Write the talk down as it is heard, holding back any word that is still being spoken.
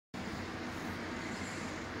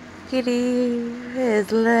kitty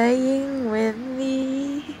is lying with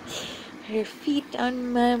me. Her feet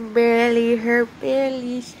on my belly, her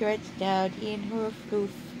belly stretched out in her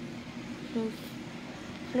floof, floof,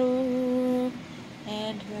 floof,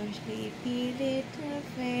 and her sleepy little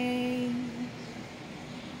face.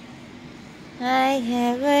 I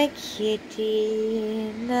have a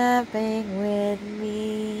kitty napping with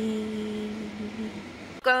me.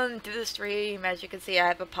 Welcome to the stream. As you can see, I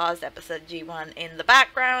have a paused episode G1 in the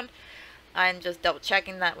background. I'm just double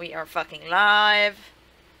checking that we are fucking live.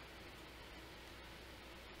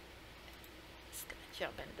 Just gonna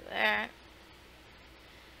jump into there.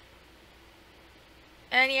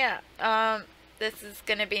 And yeah, this is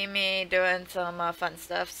gonna be me doing some fun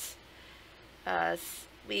stuffs.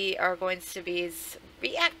 We are going to be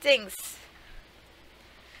reactings.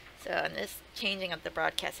 So I'm just changing up the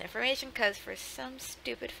broadcast information because for some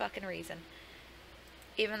stupid fucking reason,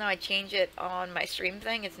 even though I change it on my stream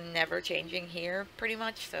thing, it's never changing here pretty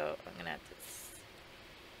much. So I'm gonna have to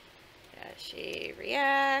Yashi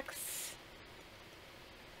reacts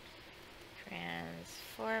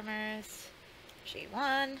Transformers G1,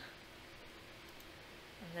 and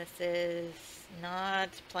this is not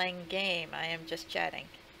playing game. I am just chatting.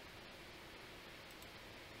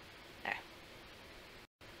 There.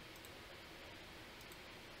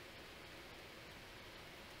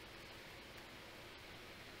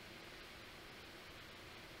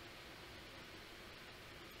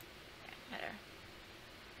 There.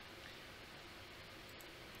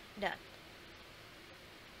 Done.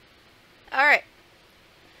 Alright.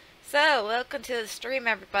 So, welcome to the stream,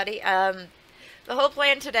 everybody. The whole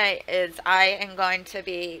plan today is I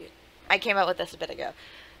came up with this a bit ago,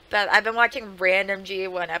 but I've been watching random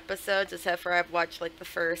G1 episodes, except for I've watched like the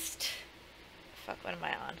first, fuck, what am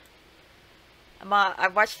I on?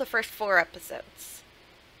 I've watched the first 4 episodes,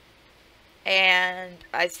 and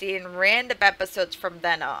I've seen random episodes from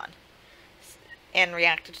then on, and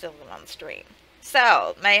reacted to them on the stream.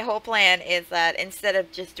 So, my whole plan is that instead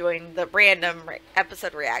of just doing the random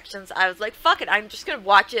episode reactions, I was like, fuck it, I'm just gonna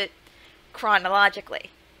watch it chronologically.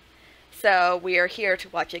 So we are here to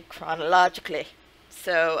watch it chronologically.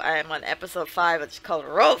 So I'm on episode 5. It's called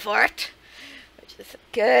Roll For It, which is a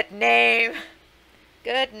good name.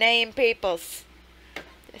 Good name, peoples.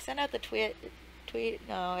 Did I send out the tweet?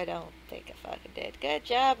 No, I don't think I fucking did. Good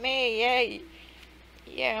job, me. Yay.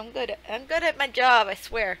 Yeah, I'm good at my job, I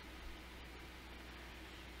swear.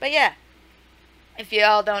 But yeah, if you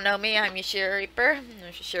all don't know me, I'm Yashiroreaper.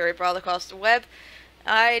 I'm Yashiroreaper all across the web.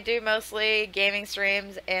 I do mostly gaming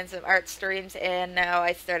streams and some art streams, and now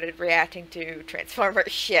I started reacting to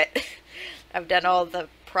Transformers shit. I've done all the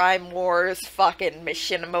Prime Wars fucking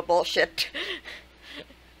machinima bullshit.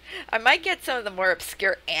 I might get some of the more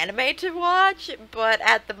obscure anime to watch, but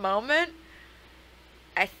at the moment,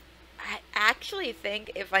 I actually think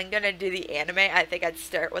if I'm gonna do the anime, I think I'd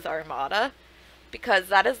start with Armada, because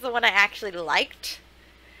that is the one I actually liked,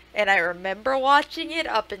 and I remember watching it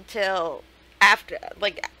up until after,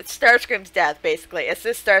 like, Starscream's death, basically. As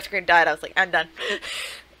soon as Starscream died, I was like, I'm done.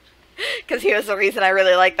 Because he was the reason I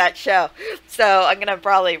really liked that show. So, I'm gonna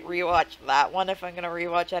probably rewatch that one if I'm gonna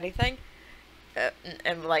rewatch anything.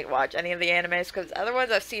 And, like, watch any of the animes. Because other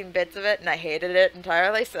ones, I've seen bits of it, and I hated it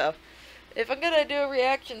entirely. So, if I'm gonna do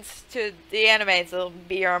reactions to the animes, it'll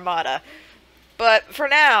be Armada. But, for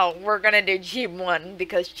now, we're gonna do G1,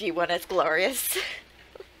 because G1 is glorious.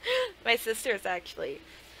 My sister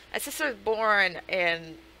was born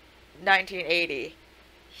in 1980.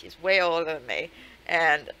 She's way older than me.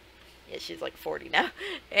 And, yeah, she's like 40 now.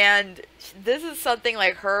 And this is something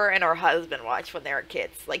like her and her husband watched when they were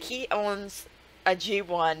kids. Like, he owns a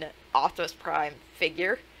G1 Optimus Prime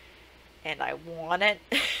figure. And I want it.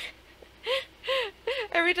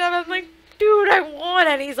 Every time I'm like, dude, I want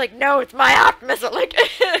it. And he's like, no, it's my Optimus. I'm like,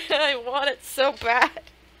 I want it so bad.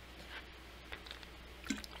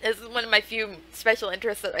 This is one of my few special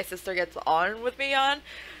interests that my sister gets on with me on.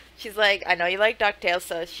 She's like, I know you like DuckTales,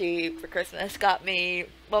 so she, for Christmas, got me,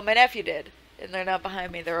 well, my nephew did, and they're not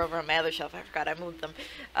behind me, they're over on my other shelf, I forgot I moved them.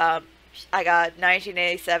 I got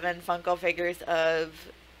 1987 Funko figures of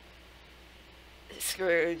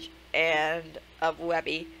Scrooge and of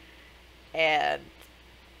Webby, and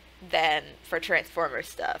then for Transformers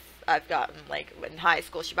stuff, I've gotten, like, in high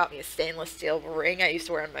school, she bought me a stainless steel ring I used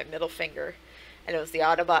to wear on my middle finger. And it was the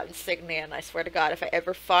Autobot insignia, and I swear to God, if I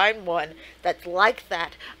ever find one that's like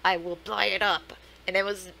that, I will buy it up. And it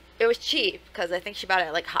was cheap, because I think she bought it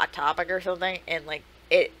at, like, Hot Topic or something, and, like,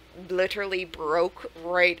 it literally broke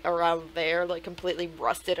right around there, like, completely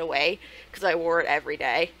rusted away, because I wore it every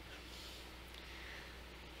day.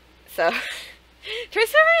 So,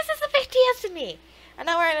 Transformers is a big deal to me. I'm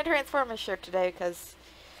not wearing a Transformers shirt today because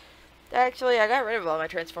actually I got rid of all my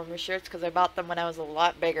Transformers shirts because I bought them when I was a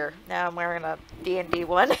lot bigger. Now I'm wearing a D&D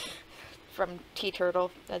one from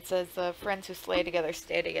T-Turtle that says friends who slay together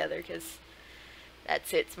stay together because that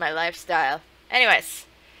suits my lifestyle. Anyways,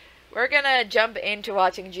 we're gonna jump into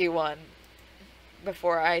watching G1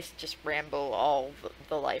 before I just ramble all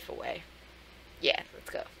the life away. Yeah, let's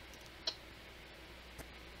go.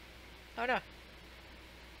 Oh no.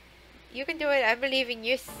 You can do it, I believe in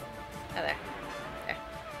you. Oh, there. There.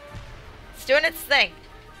 It's doing its thing.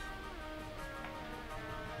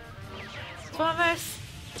 Transformers,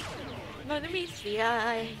 mother meets the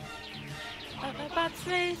eye. Autobots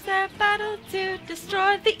raise their battle to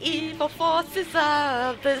destroy the evil forces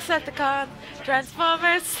of the Decepticons.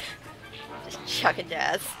 Transformers, just chucking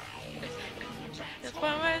jazz.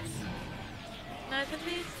 Transformers, mother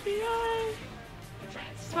meets the eye.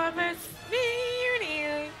 Transformers, me.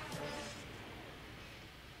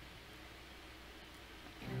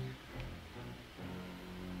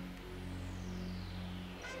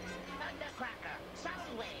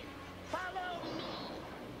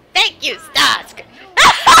 Thank you, Stask!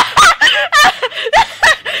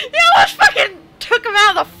 You almost fucking took him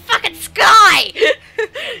out of the fucking sky!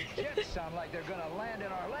 Jets sound like they're gonna land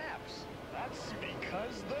in our laps. That's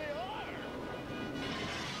because they are.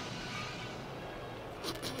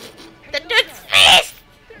 The dude's face!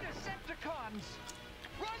 They're Decepticons!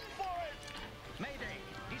 Run for it! Mayday!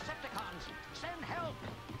 Decepticons! Send help!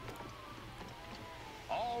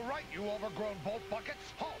 All right, you overgrown bolt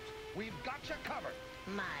buckets, halt! We've got you covered.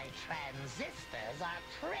 My transistors are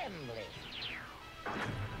trembling.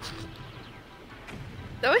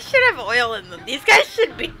 Those should have oil in them. These guys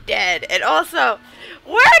should be dead. And also,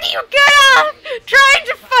 where do you get off trying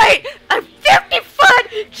to fight a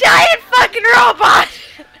 50-foot giant fucking robot?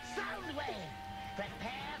 Soundwave!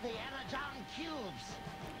 Prepare the energon cubes.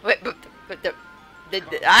 Wait, but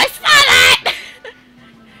I saw that!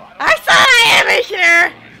 I saw that animation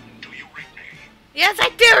error! Do you read me? Yes, I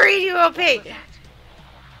do read you, OP!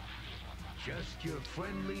 Just your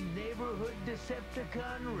friendly neighborhood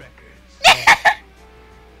Decepticon records.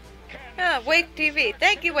 Wake TV.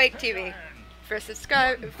 Thank you, Wake TV, for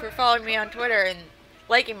following me on Twitter and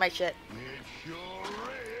liking my shit. It sure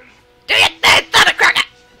is. Do your thing, Thundercracker!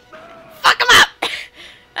 Fuck him up!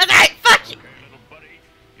 That's right, fuck you! Okay, little buddy,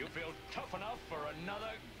 you feel tough enough for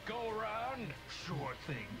another go-round? Sure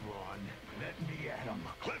thing, Braun. Let me at him.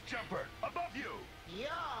 Cliff Jumper, above you! You're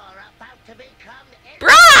about to become...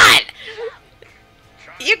 Braun!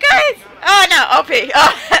 You guys! Oh no, OP.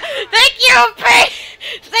 Oh, thank you, OP!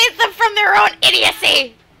 Save them from their own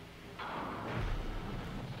idiocy!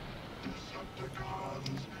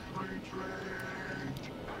 Decepticons,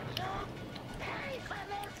 retreat! Pay for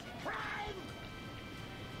this crime!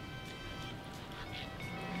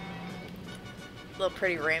 Little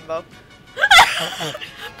pretty rainbow. The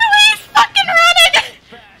way he's fucking running!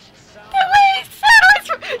 The way he sounds!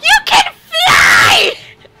 You can fly!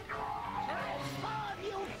 Transform,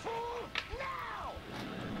 you fool! Now!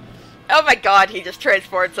 Oh my god, he just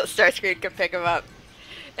transformed so Starscream can pick him up.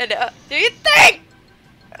 And, do you think?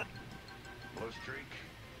 Streak,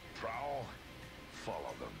 prowl,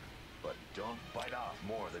 follow them, but don't bite off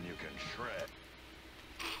more than you can shred.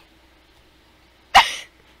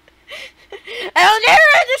 I'll never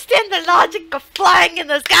understand the logic of flying in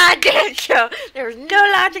this goddamn show. There's no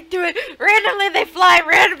logic to it. Randomly they fly,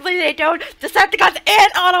 randomly they don't. Decepticons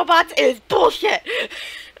and Autobots is bullshit.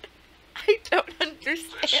 I don't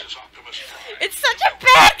understand. It's such a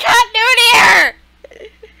bad continuity error.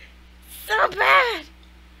 So bad.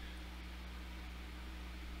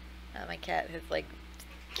 Oh, my cat is like,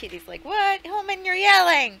 Kitty's like, what? Holman, you're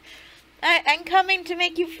yelling. I'm coming to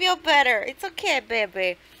make you feel better. It's okay,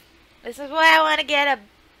 baby. This is why I want to get an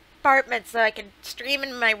apartment so I can stream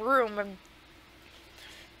in my room and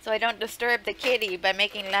so I don't disturb the kitty by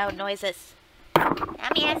making loud noises. Come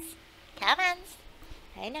yes. Come on.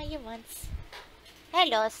 I know you once.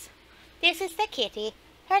 Hello. This is the kitty.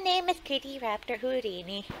 Her name is Kitty Raptor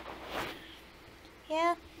Houdini.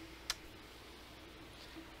 Yeah.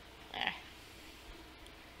 There.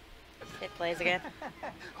 It plays again.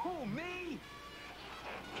 Who, me?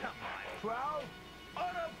 Come on, prowl.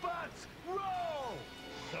 Autobots, roll!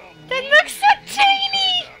 That looks so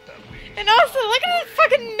tiny! And also, look at that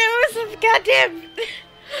fucking nose of goddamn...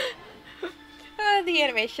 the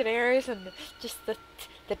animation errors and just the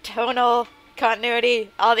tonal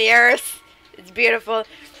continuity, all the errors. It's beautiful.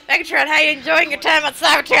 Megatron, how you enjoying your time on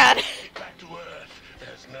Cybertron? Back to Earth.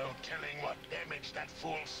 There's no telling what damage that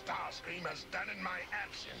fool Starscream has done in my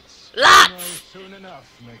absence. No, Lots! soon enough,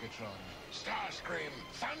 Megatron. Starscream,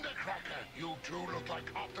 Thundercracker, you two look like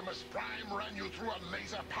Optimus Prime ran you through a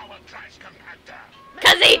laser-powered trash compactor.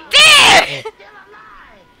 'Cause he did! Still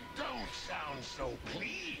alive! Don't sound so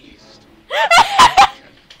pleased.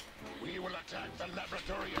 We will attack the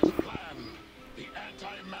laboratory as planned. The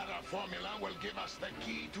antimatter formula will give us the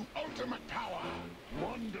key to ultimate power.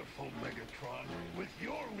 Wonderful, Megatron. With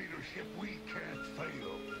your leadership, we can't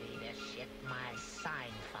fail. Leadership, my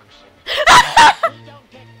sign function. If we don't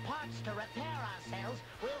get parts to repair ourselves,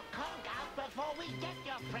 we'll conk out before we get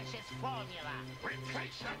your precious formula.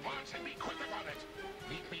 Replace your parts and be quick about it.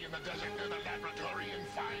 Meet me in the desert near the laboratory in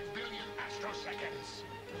 5 billion astroseconds.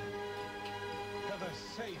 Have a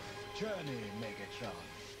safe journey, Megatron.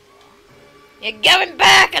 You're going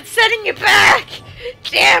back! I'm sending you back!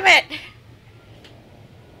 Damn it!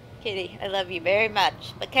 Kitty, I love you very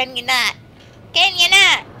much, but can you not? Can you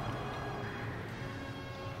not?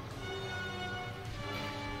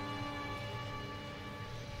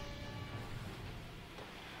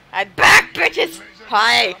 I'm back, bitches!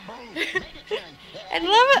 Hi! I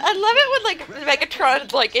love it when, like,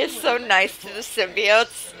 Megatron, like, is so nice to the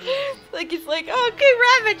symbiotes. Like, he's like, oh,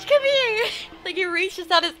 okay, Ravage, come here! Like, he reaches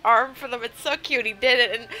out his arm for them. It's so cute. He did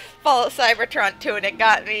it and followed Cybertron too, and it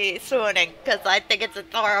got me swooning, because I think it's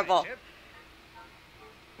adorable.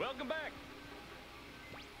 Welcome back.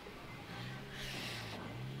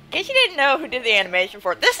 In case you didn't know who did the animation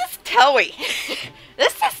for it, this is Toei.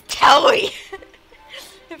 This is Toei.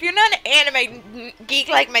 If you're not an anime geek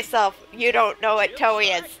like myself, you don't know what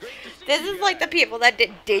Toei is. This is like the people that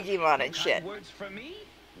did Digimon and shit. Words from me?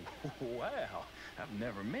 Wow, I've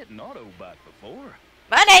never met an Autobot before.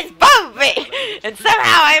 My name's Bumblebee, and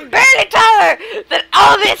somehow I'm barely taller than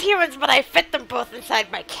all these humans, but I fit them both inside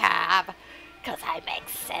my cab. 'Cause I make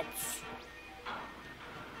sense.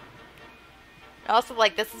 Also,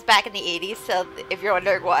 like, this is back in the 80s, so if you're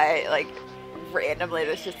wondering why, like, randomly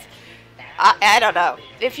there's just... I don't know.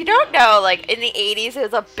 If you don't know, like, in the 80s, it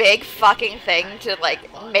was a big fucking thing to, like,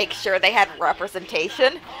 make sure they had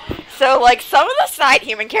representation. So, like, some of the side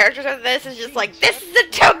human characters of this is just like, this is a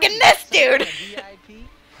token this dude! VIP?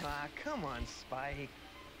 Ah, come on, Spike.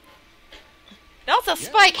 And also,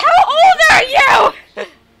 Spike, how old are you?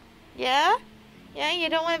 Yeah? Yeah, you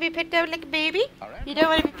don't want to be picked up like a baby? You don't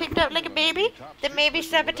want to be picked up like a baby? Then maybe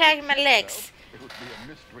stop attacking my legs. It would be a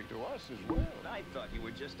mystery to us as well. I thought you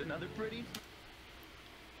were just another pretty...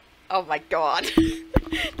 Oh my god.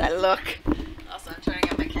 That look. Also, I'm turning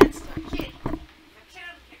on my cat's toy. Kitty, turn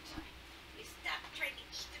on your toy. You stop trying to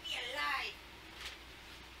eat me alive.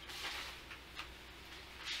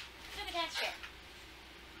 Look at that shit.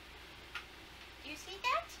 Do you see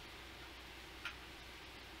that?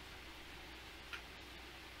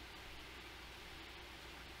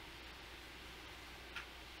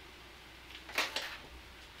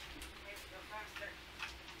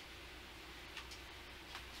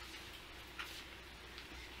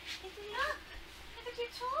 Look at your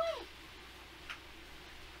toy.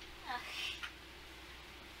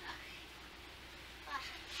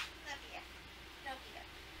 Love you. Love you.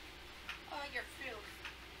 Oh, your fruit.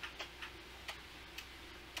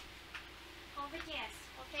 Oh, but yes.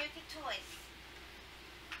 We'll play with your toys.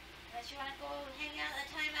 Unless you want to go hang out in the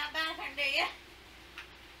timeout bathroom, do you?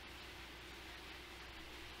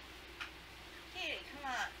 Kitty, come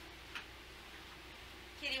on.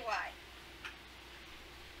 Kitty, why?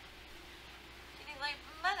 Like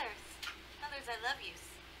mothers. Mothers, I love you.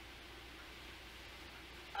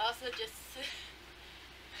 Also, just...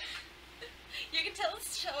 you can tell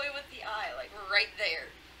it's Toei with the eye, like, right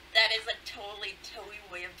there. That is a totally Toei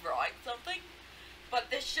way of drawing something.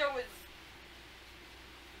 But this show is...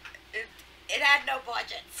 It had no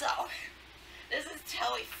budget, so... This is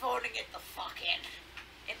Toei phoning it the fuck in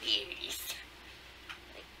the 80s.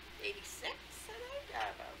 Like, 86, I think? I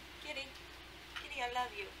don't know. Kitty. Kitty, I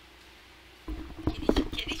love you.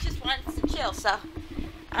 Kitty just wants to chill, so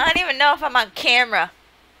I don't even know if I'm on camera.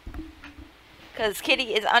 Because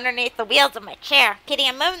Kitty is underneath the wheels of my chair. Kitty,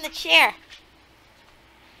 I'm moving the chair.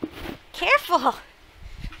 Careful.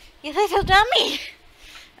 You little dummy.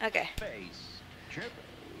 Okay. Chip,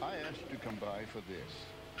 I asked you to come by for this.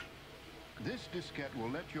 This diskette will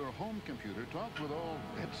let your home computer talk with old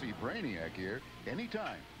Betsy Brainiac here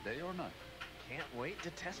anytime, day or night. Can't wait to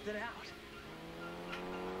test it out.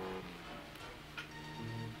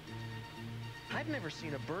 I've never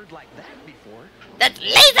seen a bird like that before. That's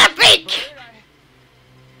Laserbeak!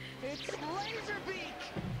 It's Laserbeak!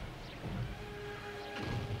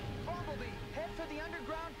 Bumblebee, head for the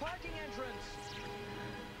underground parking entrance.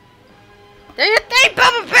 Do your thing,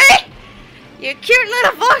 Bumblebee! You cute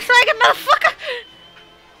little Volkswagen motherfucker!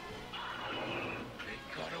 They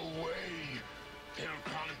got away.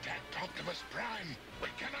 Optimus Prime, we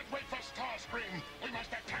cannot wait for Starscream. We must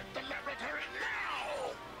attack the laboratory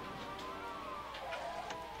now!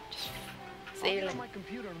 I'll get on my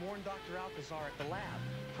computer and warn Dr. Alcazar at the lab.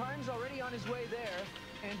 Prime's already on his way there,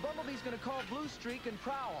 and Bumblebee's gonna call Blue Streak and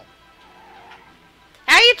Prowl.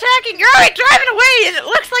 How are you talking? You're already driving away and it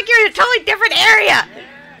looks like you're in a totally different area! Yeah,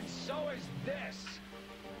 and so is this.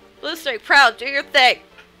 Blue Streak, Proud, do your thing.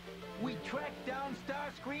 We tracked down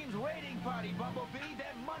Starscream's raiding party, Bumblebee.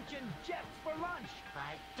 They're munching jets for lunch.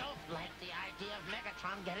 I don't like the idea of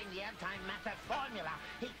Megatron getting the antimatter formula.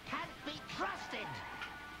 He can't be trusted.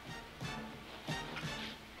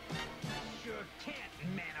 Sure can't,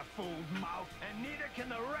 manifold mouth, and neither can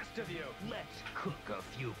the rest of you. Let's cook a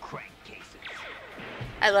few crankcases.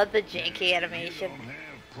 I love the janky animation. You don't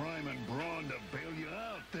have Prime and Brawn to bail you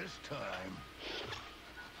out this time.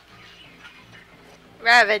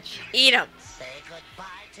 Ravage, eat 'em. Say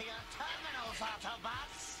goodbye to your terminals,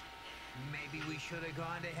 Autobots. Maybe we should have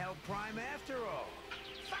gone to help Prime after all.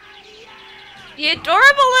 Fire! You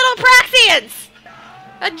adorable little Praxians!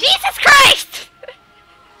 Oh, Jesus Christ!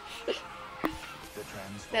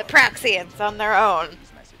 The Praxians on their own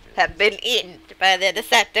have been eaten by the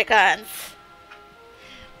Decepticons.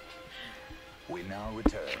 We now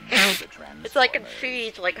return to the Transformers. It's like in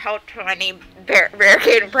Siege, like how tiny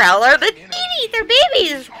Barricade and Prowl are. They're teeny, they're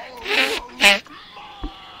babies!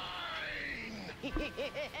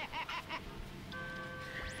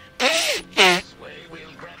 This way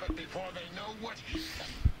we'll grab it before they know what hit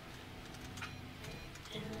them.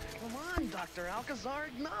 Come on, Dr. Alcazar,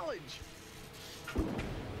 acknowledge.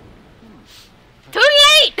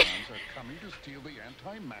 28! Are coming to steal the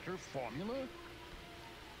antimatter formula?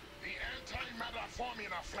 The antimatter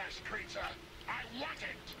formula, Flash creature. I want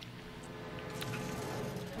it.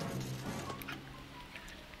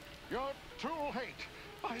 You're too late.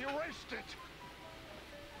 I erased it.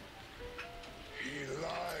 He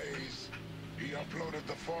lies. He uploaded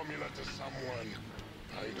the formula to someone.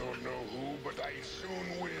 I don't know who, but I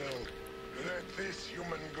soon will. Let this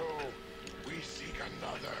human go. We seek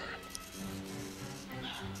another.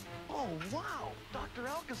 Oh, wow. Dr.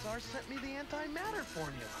 Alcazar sent me the antimatter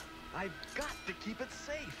formula. I've got to keep it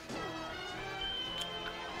safe.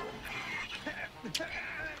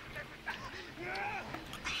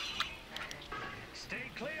 Stay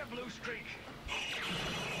clear, Blue Streak.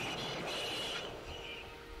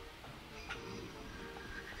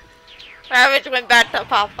 Ravage went back to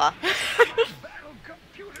Papa. Battle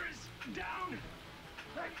computer is down.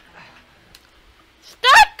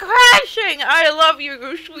 Stop crashing! I love you,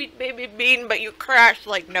 you sweet baby bean, but you crash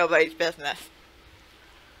like nobody's business.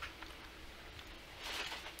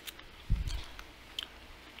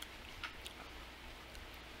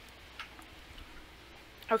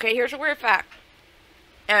 Okay, here's a weird fact.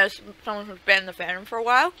 As someone who's been in the fandom for a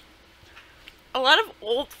while, a lot of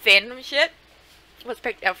old fandom shit was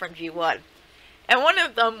picked up from G1. And one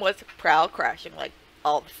of them was Prowl crashing, like,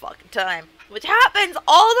 all the fucking time. Which happens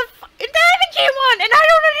all the fucking time in G1, and I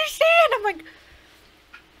don't understand! I'm like...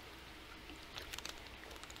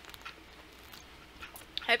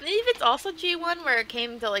 I believe it's also G1 where it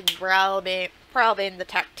came to, like, Prowl being the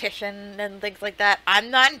tactician and things like that.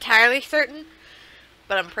 I'm not entirely certain,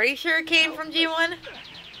 but I'm pretty sure it came from G1.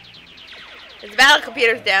 His battle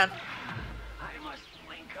computer's down. I must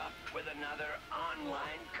link up with another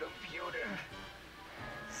online computer.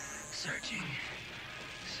 Searching.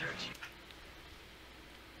 Searching.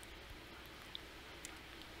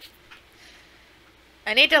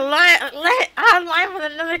 I need to let online with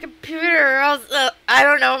another computer or else, I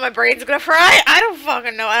don't know, my brain's gonna fry. I don't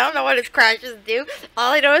fucking know. I don't know what his crashes do.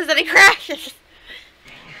 All I know is that he crashes.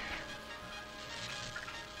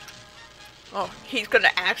 Oh, he's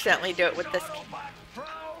gonna accidentally do it with this. Autobot Pro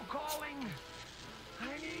calling.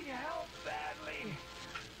 I need help badly.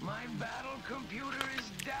 My battle computer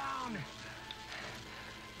is down.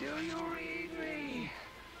 Do you read me?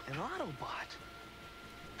 An Autobot.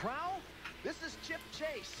 Prowl, this is Chip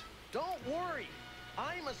Chase. Don't worry.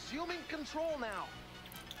 I'm assuming control now.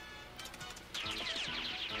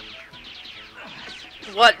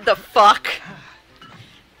 What the fuck?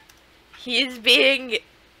 He's being...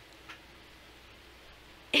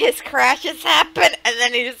 His crashes happen, and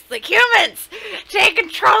then he's just like, humans, take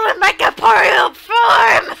control of my corporeal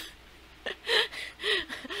form!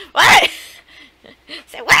 What?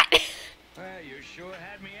 Say what? Well, you sure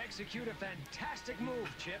had me execute a fantastic move,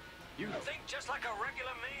 Chip. You think just like a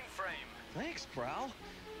regular mainframe. Thanks, Prowl.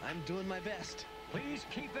 I'm doing my best. Please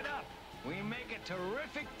keep it up. We make a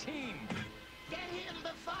terrific team. Get him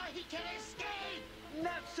before he can escape!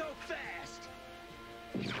 Not so fast.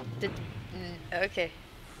 Okay.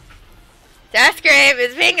 Starscream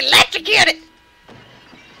is being electrocuted!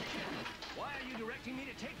 Why are you directing me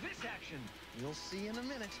to take this action? You'll see in a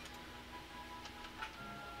minute.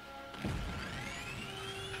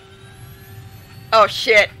 Oh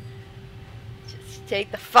shit. Just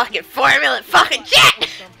take the fucking formula and fucking jet!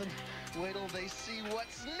 Wait till they see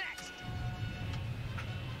what's next.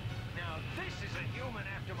 Now this is a human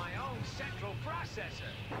after my own central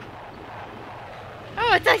processor.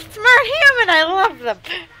 Oh, it's a smart human! I love them!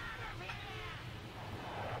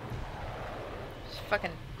 Just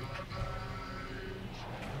fucking...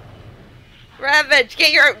 Ravage,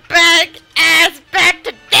 get your bag ass back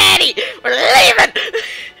to daddy! We're leaving!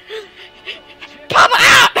 Come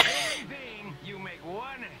out! Being, you make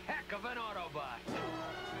one heck of an Autobot.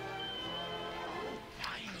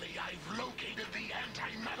 Finally, I've located the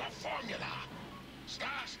antimatter formula.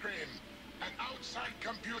 Starscream, an outside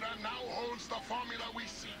computer now holds the formula we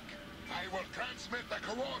seek. I will transmit the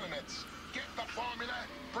coordinates. Get the formula,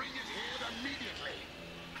 bring it here immediately.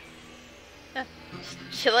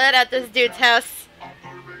 Chill it at this dude's house.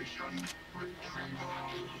 Operation Retrieval.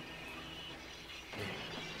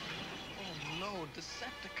 Oh no,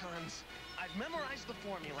 Decepticons. I've memorized the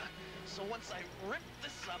formula, so once I rip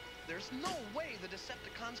this up, there's no way the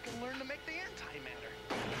Decepticons can learn to make the antimatter.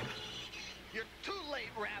 You're too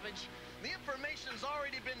late, Ravage. The information's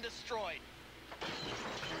already been destroyed.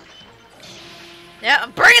 Yeah,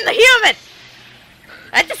 I'm bringing the human!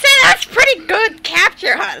 I have to say that's pretty good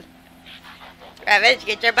capture, huh? Ravage,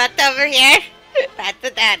 get your butt over here. That's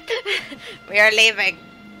that. We are leaving.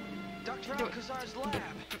 Dr. Alcazar's lab.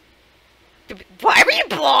 Why were you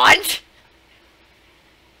blonde?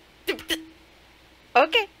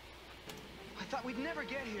 Okay. I thought we'd never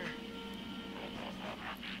get here.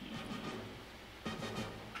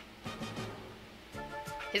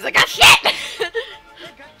 He's like, oh shit! If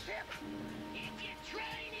you try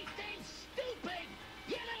anything stupid,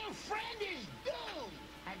 your little friend is doomed.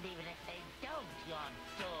 And even if they don't, you're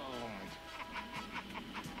doomed.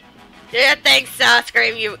 Yeah, thanks,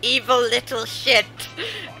 Starscream, you evil little shit.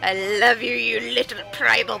 I love you, you little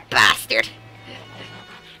primal bastard.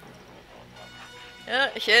 Oh,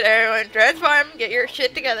 shit, everyone, transform, get your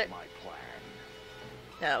shit together. My plan.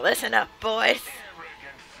 Now listen up, boys.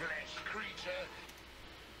 Arrogant flesh creature.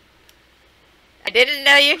 I didn't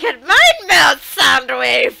know you could mind meld,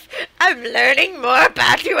 Soundwave. I'm learning more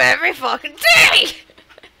about you every fucking day.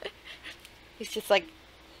 He's just like,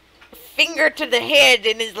 finger to the head,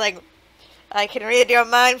 and he's like, I can read your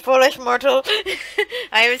mind, foolish mortal.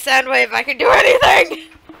 I am Soundwave, I can do anything.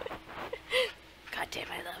 God damn,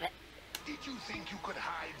 I love it. Did you think you could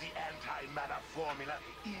hide the antimatter formula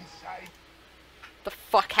inside? The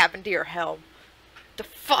fuck happened to your helm? The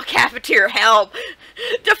fuck happened to your helm?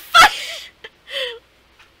 The fuck?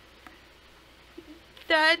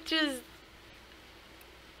 That just...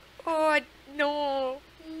 Oh, no.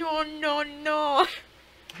 No, no, no.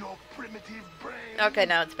 Your primitive brain. Okay,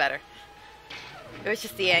 now it's better. It was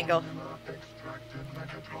just the angle. Extracted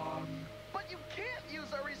Megatron. But you can't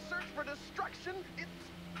use our research for destruction.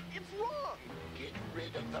 It's wrong. Get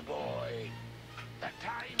rid of the boy. The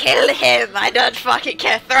time. Kill him! I don't fucking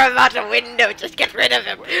care. Throw him out the window. Just get rid of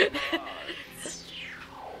him.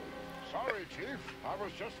 Sorry, Chief. I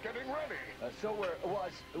was just getting ready. So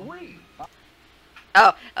was we.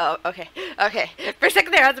 Oh, okay. Okay. For a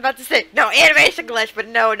second there, I was about to say, no, animation glitch, but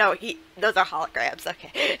no, those are holograms.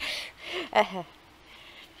 Okay.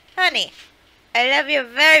 Honey, I love you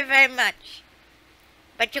very, very much.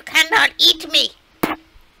 But you cannot eat me.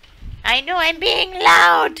 I know I'm being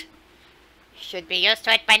loud. You should be used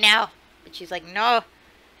to it by now. But she's like, no,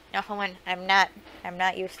 Owen, I'm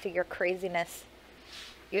not used to your craziness.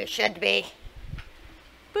 You should be.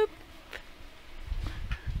 Boop.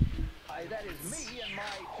 That is me and my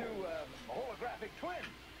two holographic twins.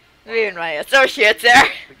 Me and my associates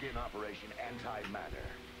there. Begin Operation Antimatter.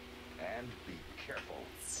 And be careful.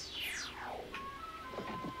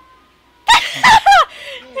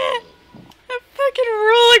 A fucking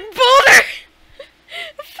rolling boulder!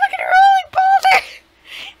 A fucking rolling boulder!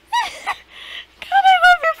 God, I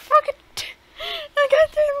love your fucking... I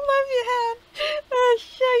goddamn love you, Han. Oh,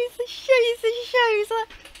 scheisse.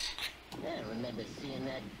 I remember seeing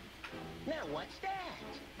that. Now what's that?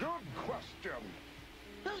 Good question.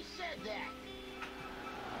 Who said that?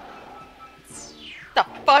 The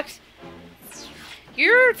fuck?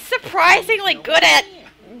 You're surprisingly good at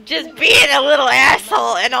just being a little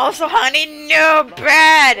asshole, and also, honey, no,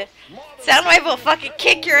 Brad. Soundwave will fucking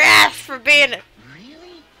kick your ass for being...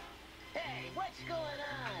 Really? Hey, what's going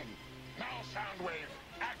on? Now, Soundwave.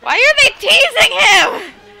 Why are they teasing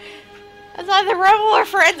him? That's either Rebel or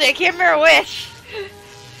Frenzy, I can't remember which.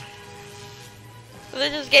 They're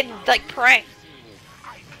just getting, like, pranked.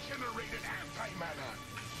 I've generated antimatter.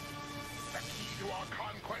 The key to our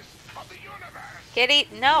conquest of the universe. Kitty,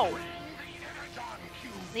 no. Bring the energon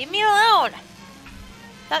cube. Leave me alone.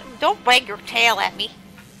 Don't wag your tail at me.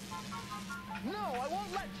 No, I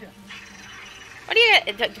won't let you. What are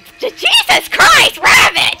you gonna... Jesus Christ,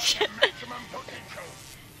 Ravage! Maximum potential.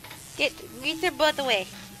 Get your butt away.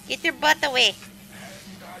 Get your butt away.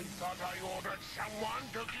 And I thought I ordered someone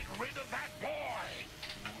to get rid of that boy.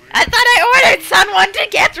 I thought I ordered someone to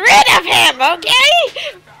get rid of him, okay?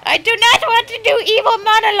 I do not want to do evil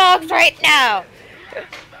monologues right now.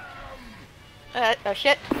 Oh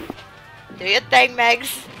shit. Do your thing,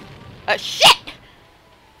 Megs. Oh shit!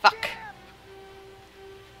 Fuck.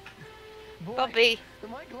 Bumpy.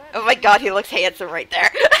 Oh my god, he looks handsome right there.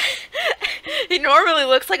 He normally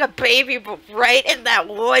looks like a baby, but right in that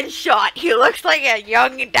one shot, he looks like a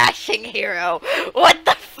young, dashing hero. What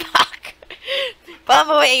the fuck?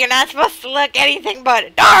 Bumblebee, you're not supposed to look anything but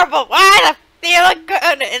adorable. Why the you look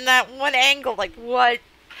good in that one angle? Like, what?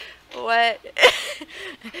 What?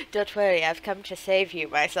 Don't worry, I've come to save you,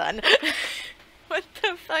 my son. What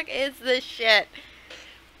the fuck is this shit?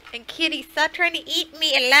 And Kitty, stop trying to eat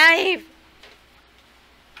me alive!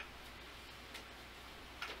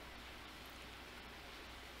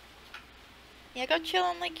 Yeah, go chill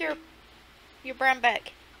in, like, your brown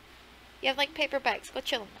bag. You have, like, paper bags. Go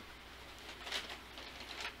chill in them.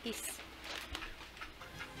 Peace.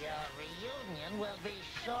 Your reunion will be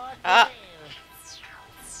short Ah.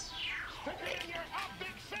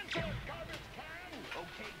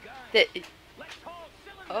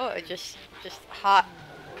 Oh, just hot.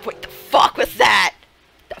 What the fuck was that?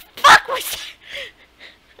 The fuck was that?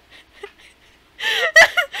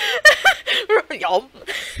 Yum.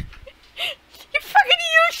 You fucking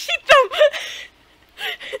Yoshi them.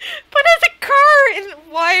 But as a car, and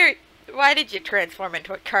why did you transform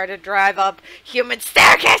into a car to drive up human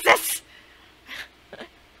staircases?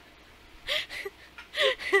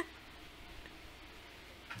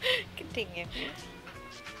 Continue.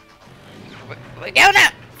 We're going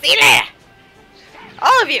up. See you later.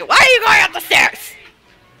 All of you, why are you going up the stairs?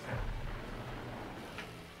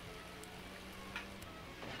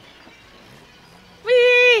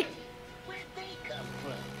 Whee! Where'd they come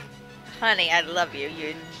from? Honey, I love you,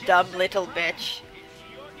 you dumb little bitch.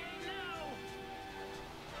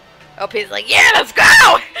 Opie's like, yeah, let's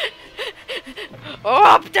go!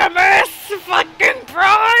 Optimus fucking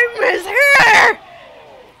Prime is here!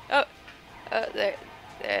 Oh,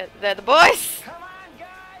 they're the boys. Come on, guys!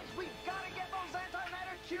 We've got to get those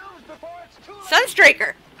antimatter cubes before it's too late!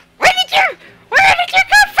 Sunstreaker! Where did you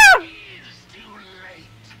come from? It's too late.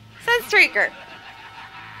 Sunstreaker.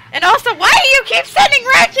 And also, why do you keep sending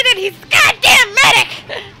Ratchet in? He's the goddamn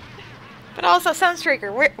medic! But also,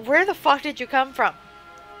 Sunstreaker, where the fuck did you come from?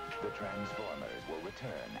 The Transformers will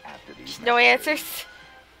return after these No answers.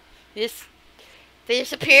 They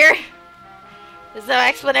just appear. There's no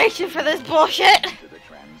explanation for this bullshit. To the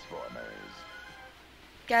Transformers.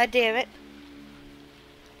 God damn it.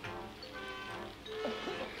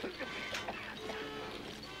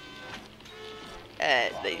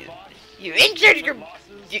 You injured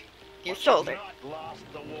your shoulder. Not lost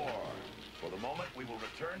the war. For the moment, we will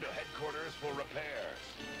return to headquarters for repairs.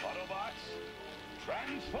 Autobots,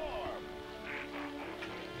 transform!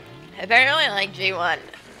 Apparently, like G1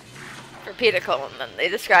 for Picarto, and then they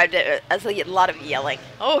described it as a lot of yelling.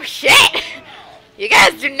 Oh shit! You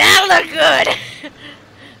guys do not look good.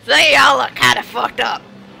 So y'all look kind of fucked up.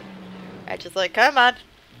 I just like, come on,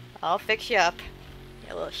 I'll fix you up,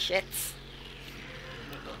 you little shits.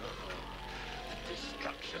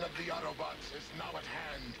 Destruction of the Autobots is now at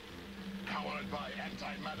hand. Powered by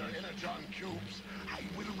antimatter energon cubes, I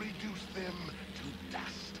will reduce them to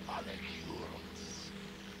dust molecules.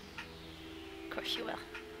 Of course you will.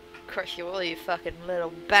 Of course you will, you fucking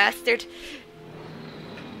little bastard.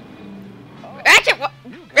 Ratchet,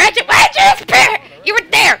 Ratchet, why did you disappear? You were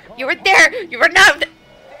there. You were there. You were not.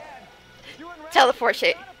 Teleport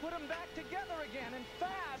shit. Put them back together again and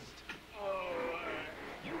fast!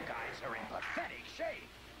 You guys are in pathetic shape.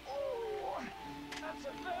 Oh, that's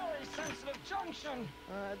a very sensitive junction.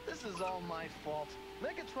 This is all my fault.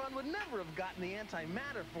 Megatron would never have gotten the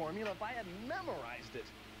antimatter formula if I hadn't memorized it.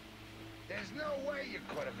 There's no way you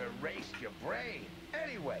could have erased your brain.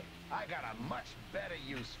 Anyway, I got a much better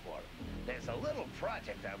use for it. There's a little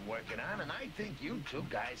project I'm working on, and I think you two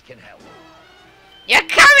guys can help. You're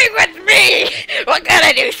coming with me! We're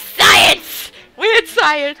gonna do science! Weird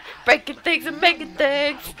science! Breaking things and making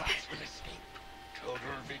things! Autobots will escape. Total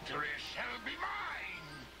victory shall be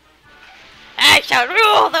mine! I shall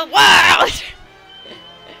rule the world!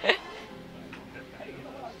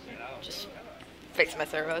 fix my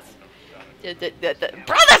servos. Brothers,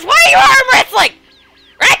 why are you arm wrestling?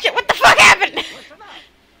 Ratchet, what the fuck happened? Listen up.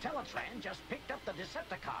 Teletran just picked up the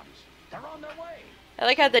Decepticons. They're on their way. I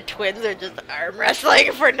like how the twins are just arm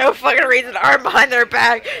wrestling for no fucking reason. Arm behind their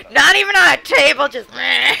back. Not even on a table, just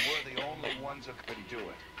meh. We're the only ones that can do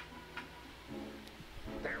it.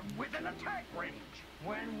 They're within attack range.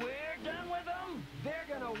 When we're done with them, they're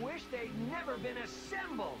gonna wish they'd never been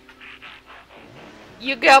assembled.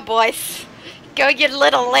 You go, boys. Go, you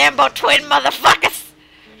little Lambo twin motherfuckers.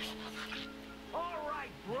 All right,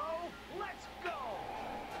 bro. Let's go.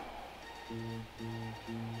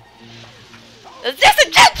 Is this a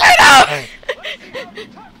jet judo?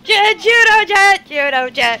 Jet judo, jet judo,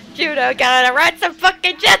 jet judo. Gotta ride some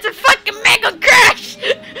fucking jets and fucking make them crash.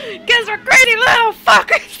 Cause we're greedy little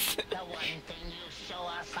fuckers. The one thing you show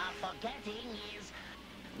us are forgetting is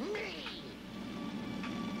me.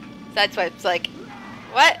 Sideswipe's like,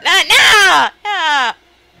 what? No!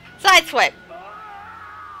 Sideswipe.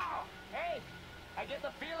 Oh! Hey, I get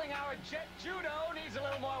the feeling our jet judo needs a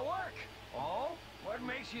little more work. Oh? What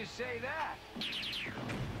makes you say that?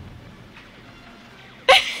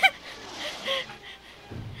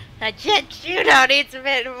 A jet judo needs a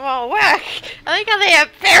bit more work. I like how they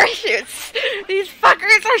have parachutes. These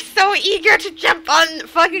fuckers are so eager to jump on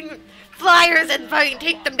fucking flyers and fucking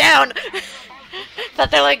take them down.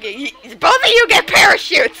 That they're like, both of you get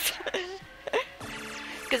parachutes.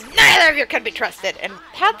 Because neither of you can be trusted. And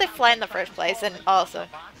how'd they fly in the first place? And also,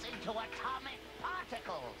 Bots into atomic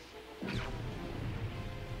particles.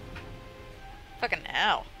 fucking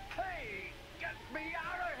hell. Hey, get me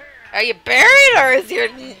out of here! Are you buried or is your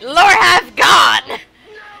lower half gone?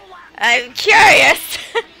 I'm curious.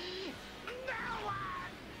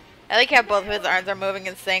 I like how both of his arms are moving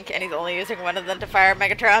in sync and he's only using one of them to fire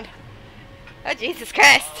Megatron. Oh, Jesus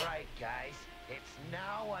Christ. All right, guys. It's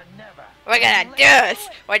now or never. We're gonna do this.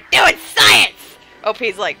 We're doing science.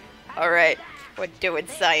 OP's like, alright, we're doing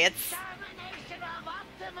science. Domination of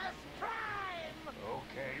Optimus Prime.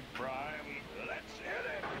 Okay, Prime, let's hit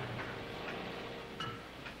it.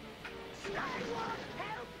 Skywalk,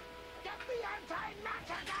 help! Get the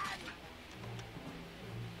anti-matter gun!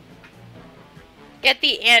 Get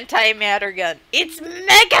the antimatter gun. It's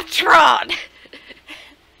Megatron!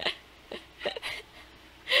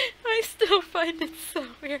 I still find it so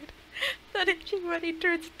weird that in G1 he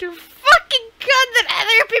turns into a fucking gun that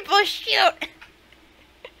other people shoot.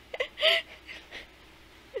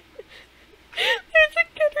 There's a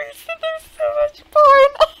good reason there's so much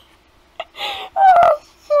porn. Oh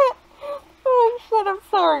shit. Oh shit, I'm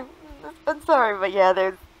sorry. I'm sorry, but yeah,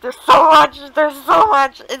 there's so much. There's so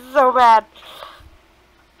much. It's so bad.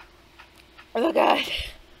 Oh god.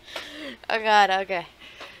 Oh god, okay.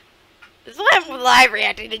 This is why I'm live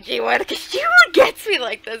reacting to G1, because G1 gets me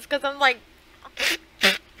like this, because I'm like,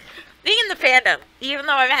 being in the fandom, even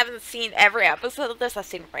though I haven't seen every episode of this, I've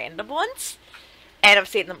seen random ones, and I've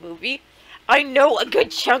seen the movie, I know a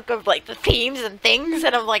good chunk of, like, the themes and things,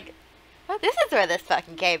 and I'm like, oh, this is where this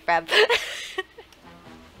fucking came from.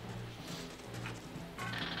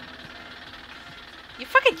 You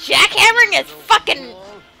fucking jackhammering is fucking... You're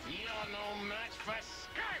no match for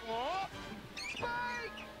Skywalk.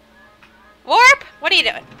 Warp? What are you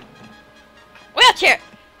doing? Wheelchair!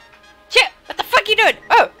 Chip! What the fuck are you doing?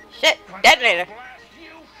 Oh, shit. Detonator. Blast you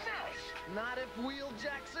first. Not if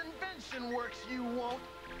Wheeljack's invention works, you won't.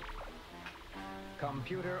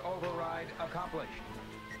 Computer override accomplished.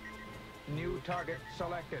 New target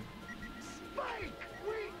selected. Spike,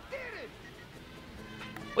 we did it.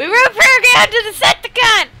 We root for again to the Decepticon!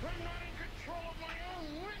 I'm not in control of my own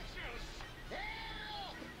wrenches.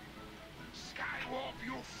 Help! Skywalk,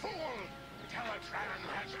 you fool! Teletran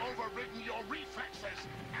has overridden your reflexes,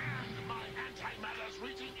 and my antimatter's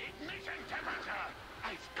reaching ignition temperature!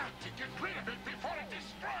 I've got to get rid of it before it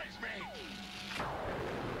destroys me!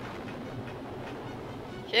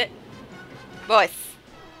 Shit. Voice.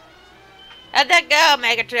 How'd that go,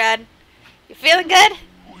 Megatron? You feeling good?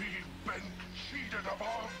 We've been cheated of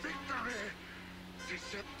our victory!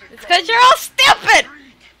 Decepticons It's because you're all stupid!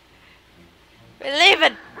 retreat! We're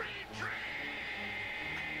leaving.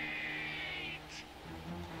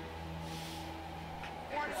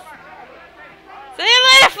 See you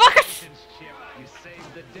later, fuckers! You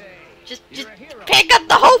saved the day. Just You're a hero. pick up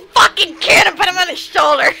the whole fucking kid and put him on his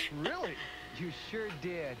shoulder! Really? You sure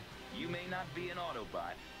did. You may not be an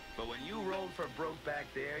Autobot, but when you rolled for Broke back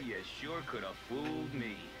there, you sure could have fooled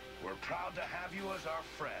me. We're proud to have you as our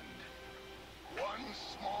friend. One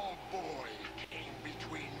small boy came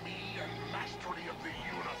between me and mastery of the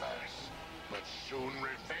universe. But soon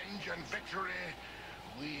revenge and victory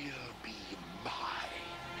will be mine.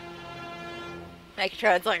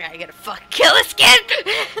 Megatron's like, I gotta fucking kill this kid!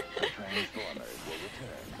 Transformers will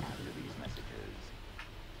return after these messages.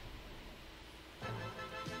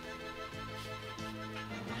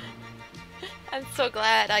 I'm so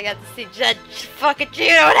glad I got to see Judge fucking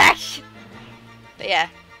Juno in action! But yeah.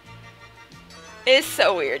 It is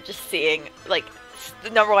so weird just seeing, like,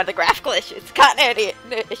 number one, the graphical issues, continuity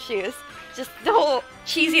issues, just the whole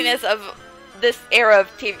cheesiness of this era of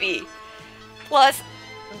TV. Plus,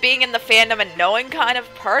 being in the fandom and knowing kind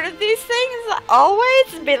of part of these things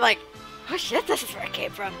always, and being like, oh shit, this is where it came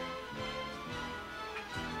from.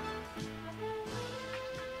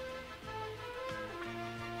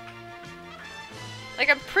 Like,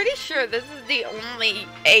 I'm pretty sure this is the only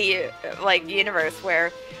universe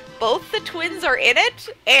where both the twins are in it,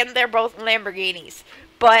 and they're both Lamborghinis.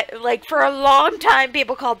 But, like, for a long time,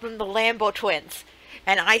 people called them the Lambo twins.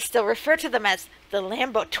 And I still refer to them as the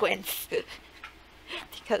Lambo twins.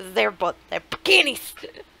 Because they're both Lamborghinis.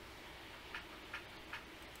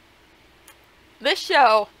 This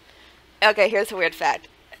show... Okay, here's a weird fact.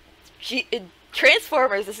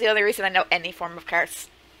 Transformers is the only reason I know any form of cars.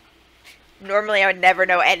 Normally, I would never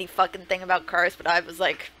know any fucking thing about cars, but I was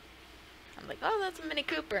like... I'm like, oh, that's a Mini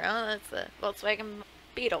Cooper. Oh, that's a Volkswagen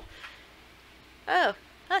Beetle. Oh,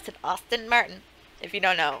 that's an Aston Martin. If you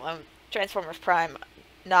don't know, Transformers Prime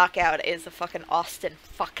Knockout is a fucking Aston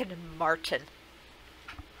fucking Martin.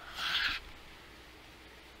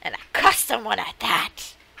 And a custom one at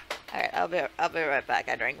that. Alright, I'll be right back.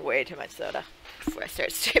 I drank way too much soda before I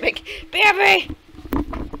start streaming. BRB!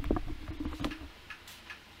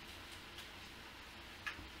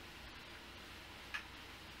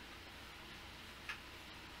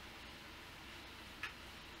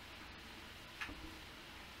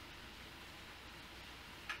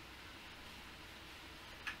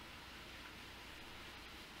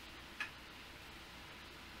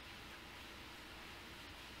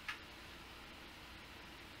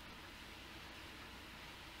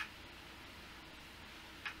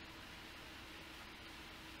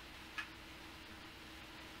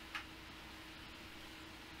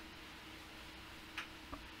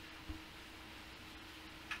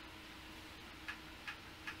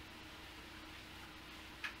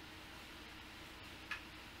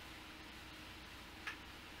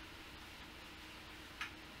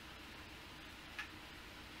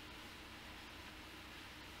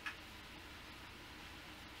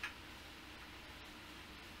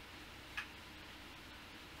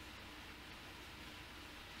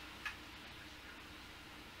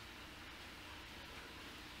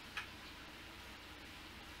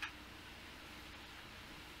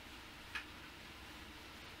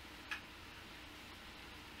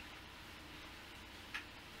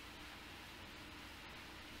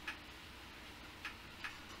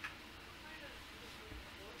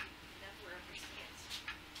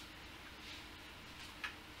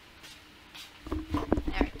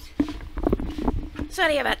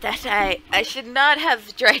 Sorry about that. I should not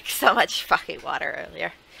have drank so much fucking water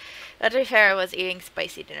earlier. But to be fair, I was eating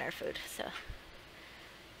spicy dinner food, so...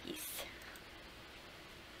 Yes.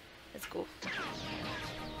 That's cool.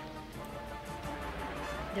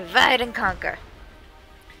 Divide and conquer.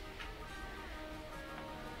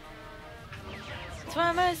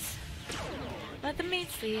 Transformers, let them meet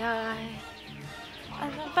the eye.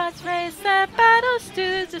 And the bots raise their battles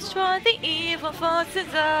to destroy the evil forces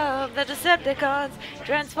of the Decepticons.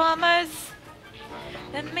 Transformers,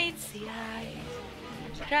 that meets the eye.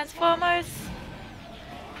 Transformers,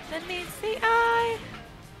 that meets the eye.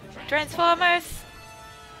 Transformers.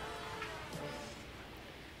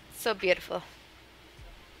 So beautiful.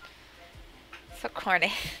 So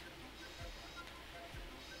corny.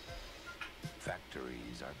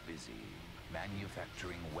 Factories are busy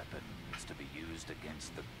manufacturing weapons to be used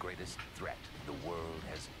against the greatest threat the world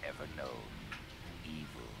has ever known.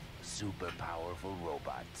 Evil, super powerful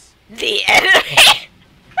robots. The enemy!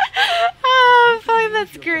 Oh, fuck,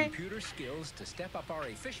 that's great. Computer skills to step up our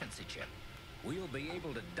efficiency, Chip. We'll be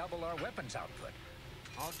able to double our weapons output.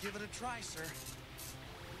 I'll give it a try, sir.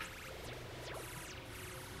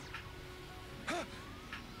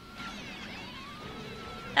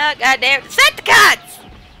 Oh, goddamn Decepticons!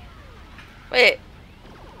 Wait.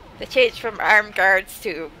 They changed from armed guards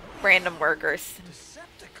to random workers.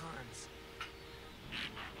 Decepticons.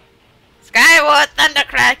 Skyward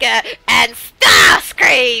Thundercracker and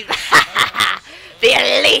Starscream! The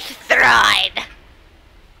elite droid!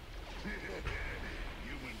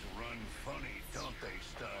 Humans run funny, don't they,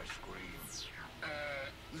 Starscream?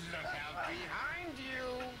 Look out behind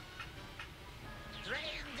you!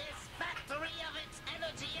 Drain this factory of its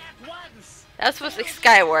energy at once! That was supposed to be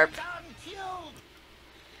Skywarp.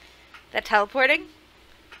 That teleporting?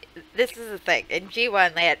 This is the thing. In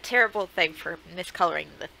G1, they had a terrible thing for miscoloring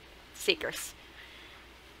the Seekers.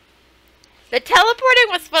 The teleporting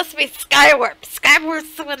was supposed to be Skywarp.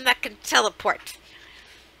 Skywarp's the one that can teleport.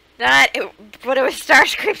 But it was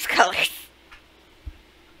Starscream's colors.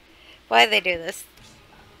 Why'd they do this?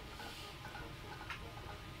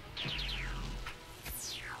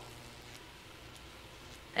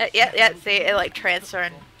 Yeah, see, it like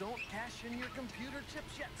transferred. Don't cash in your computer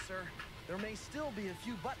chips yet, sir. There may still be a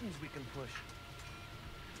few buttons we can push.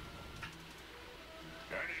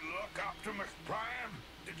 Any luck, Optimus Prime?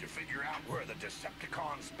 Did you figure out where the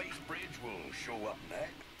Decepticon space bridge will show up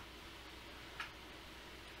next?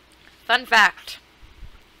 Fun fact.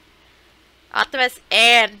 Optimus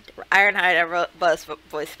and Ironhide are both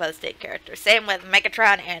voiced by the same character. Same with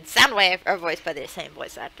Megatron and Soundwave are voiced by the same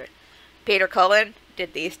voice actor. Peter Cullen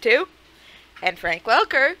did these two, and Frank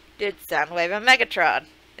Welker did Soundwave and Megatron.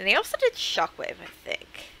 And he also did Shockwave, I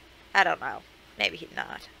think. I don't know. Maybe he's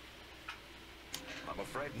not. I'm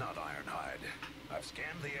afraid not, Ironhide. I've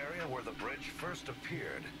scanned the area where the bridge first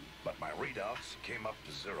appeared, but my readouts came up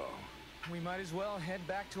to 0. We might as well head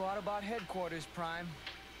back to Autobot headquarters, Prime.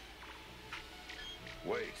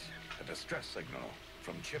 Wait, a distress signal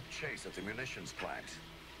from Chip Chase at the munitions plant.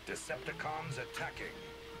 Decepticons attacking.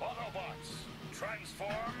 Autobots,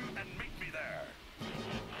 transform and meet me there.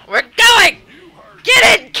 We're going!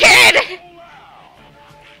 Get in, kid!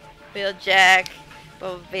 Wheeljack,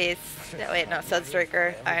 Bumblebeast, no, wait, no,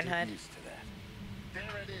 Sunstreaker, Ironhide. There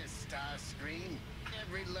it is, Starscream.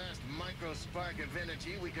 Every last micro spark of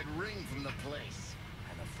energy we could wring from the place.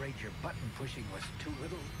 I'm afraid your button pushing was too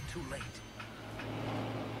little, too late.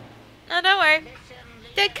 No, don't worry.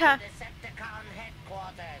 Good Decepticon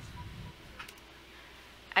headquarters.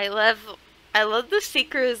 I love the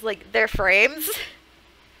Seekers, like, their frames.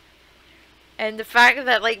 And the fact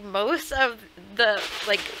that, like, most of the,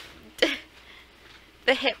 like,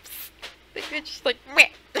 the hips, like, they're just, like, meh.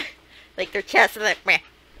 Like, their chest is, like, meh.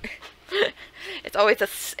 It's always a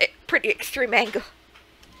pretty extreme angle.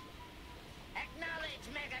 Acknowledge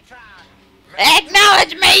Megatron.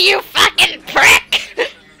 Acknowledge me, you fucking prick!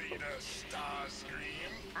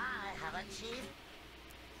 I have achieved.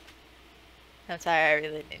 I'm sorry, I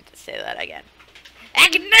really need to say that again.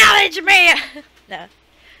 Acknowledge me! No.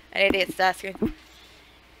 I need to get Starscream.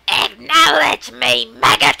 Acknowledge me,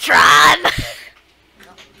 Megatron!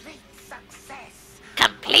 Complete success.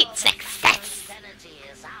 Complete success! Energy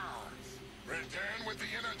is ours. Return with the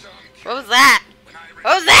energon. What was that? When I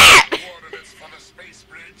What was that? coordinates for the space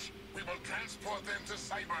bridge, we will transport them to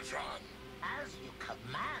Cybertron. As you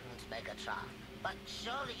command, Megatron. But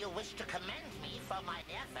surely you wish to commend me for my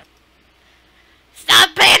effort.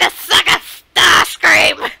 Stop being a sucker,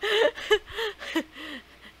 Starscream!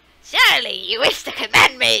 Surely you wish to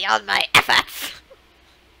commend me on my efforts.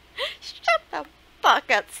 Shut the fuck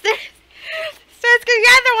up, Starscream. You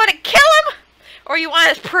either want to kill him, or you want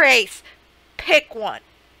his praise. Pick one.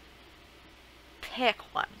 Pick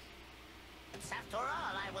one. After all,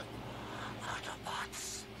 I was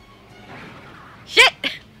Autobots. Shit! I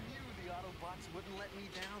knew the Autobots wouldn't let me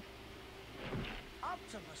down.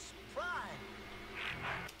 Optimus Prime.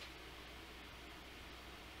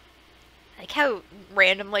 Like how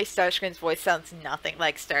randomly Starscream's voice sounds nothing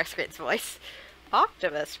like Starscream's voice.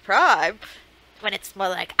 Optimus Prime? When it's more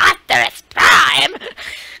like Optimus Prime!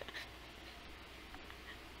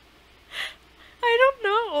 I don't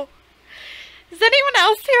know. Does anyone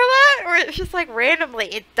else hear that? Or it's just like randomly,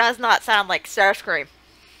 it does not sound like Starscream.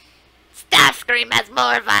 Starscream has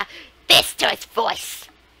more of a this to his voice.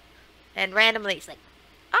 And randomly it's like,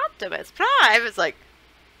 Optimus Prime is like,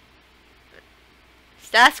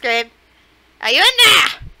 Starscream, are you in there?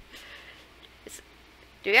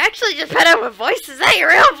 Do you actually just put up a voice? Is that your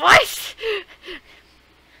real voice?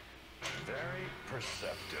 Very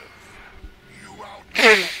perceptive. You out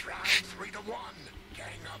 3 to 1.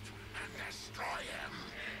 Gang up and destroy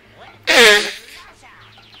him.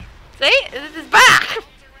 See? This is back! I'm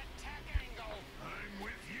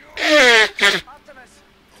with you. Optimus,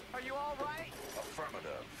 are you all right?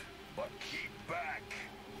 Affirmative, but keep back.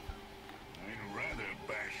 I'd rather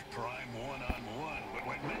bash Prime one-on-one, but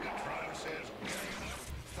when Megatron says gang up,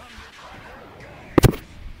 Thundercracker, gang.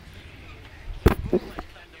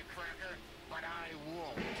 Thundercracker, but I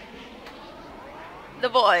won't. The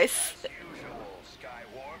voice. Usual,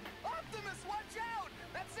 Skywarp. Optimus, watch out!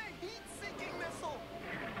 That's a heat-seeking missile.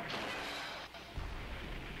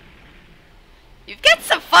 You've got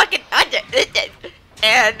some fucking under.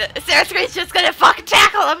 And Starscream's just gonna fucking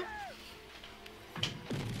tackle him.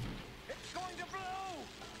 It's going to blow.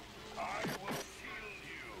 I will shield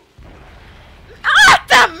you. Ah,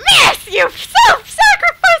 the miss!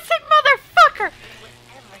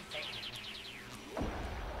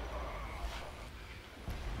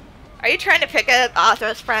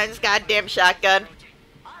 Optimus Prime's goddamn shotgun.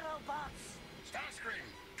 Autobots! Starscream,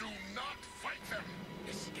 do not fight them.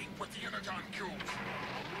 Escape with the energon cube.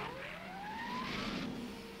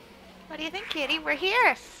 What do you think, Kitty? We're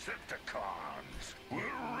here. Decepticons, we'll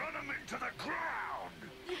run them into the ground.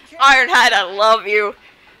 Ironhide, I love you.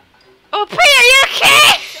 Oh, P, are you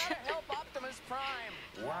okay? Gotta help Optimus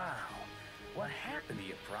Prime. Wow. What happened to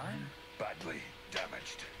you, Prime? Badly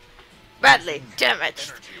damaged. Badly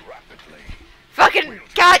damaged. Energy rapidly. Fucking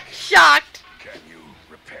got shocked. Can you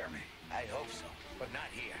repair me? I hope so, but not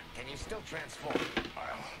here. Can you still transform?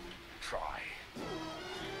 I'll try.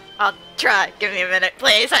 I'll try. Give me a minute,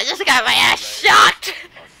 please. I just got my ass shocked.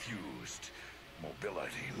 Are fused.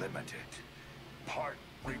 Mobility limited. Part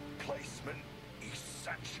replacement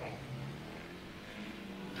essential.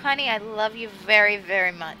 Honey, I love you very,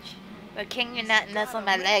 very much. But can you not nuzzle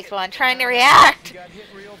my legs while I'm trying to react? You got hit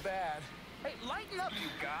real bad. Hey, lighten up, you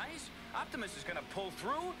guys. Optimus is gonna pull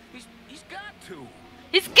through. He's got to.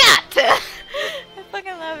 He's got to. I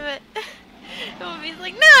fucking love it. He's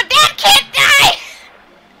like, no, Dad can't die.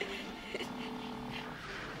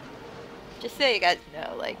 Just so you guys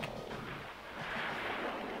know, like,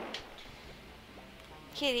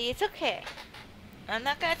 Kitty, it's okay. I'm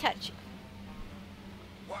not gonna touch you.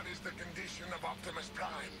 What is the condition of Optimus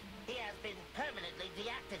Prime? He has been permanently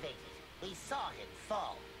deactivated. We saw him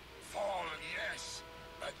fall. Fallen, yes.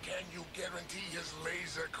 But can you guarantee his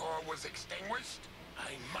laser core was extinguished?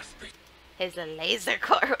 I must be... His laser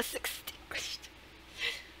core was extinguished.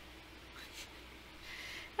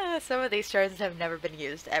 Some of these terms have never been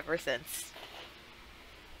used ever since.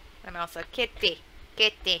 And also, Kitty,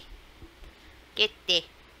 Kitty, Kitty,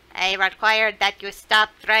 I require that you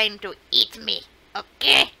stop trying to eat me,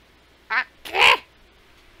 okay? Okay?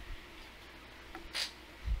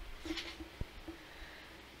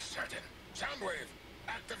 Certain. Soundwave,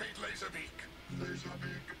 activate Laserbeak.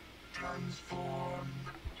 Laserbeak, transform.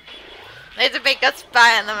 Laserbeak, go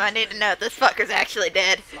spy on them. I need to know if this fucker's actually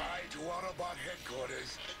dead. Fly to Autobot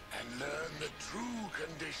headquarters and learn the true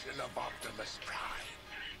condition of Optimus Prime.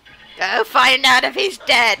 Go find out if he's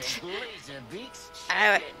dead. Laserbeak's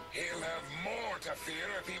I, He'll have more to fear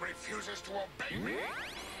if he refuses to obey me.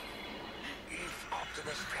 If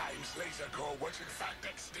Optimus Prime's laser core was in fact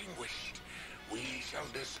extinguished, we shall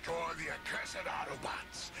destroy the accursed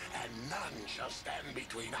Autobots, and none shall stand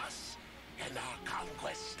between us and our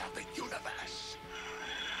conquest of the universe.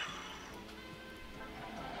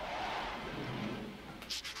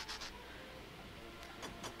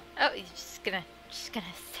 oh, you're just gonna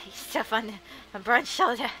say stuff on Brian's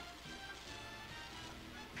shoulder.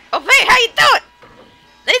 Oh, hey, how you doing?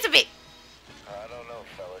 Laserbeak. I don't know,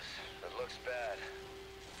 fellas. It looks bad.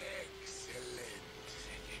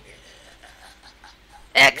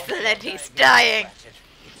 Excellent. Excellent, he's dying.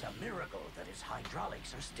 It's a miracle that his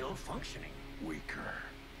hydraulics are still functioning. Weaker.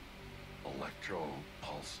 Electro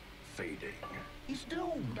pulse fading. He's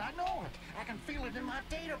doomed. I know it. I can feel it in my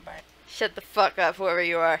database. Shut the fuck up, whoever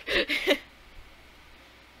you are.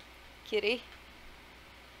 Kitty.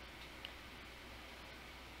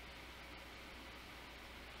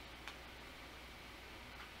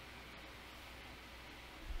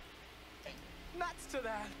 Nuts to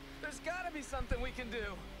that. There's gotta be something we can do.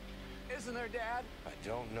 Isn't there, Dad? I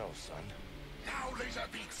don't know, son. Now,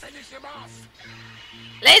 Laserbeak, finish him off.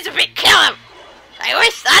 Laserbeak, kill him! I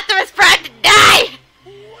wish Optimus Prime to die!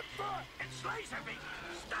 What the? It's Laserbeak!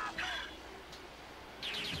 Stop!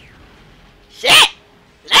 Shit!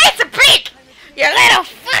 Laserbeak! You little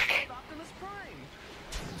fuck! Optimus Prime.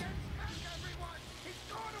 Everyone!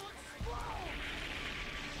 It's going to explode!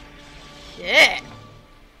 Shit.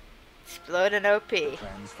 Exploding OP.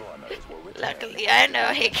 Transformers will return. Luckily, I know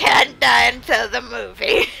he can't die until the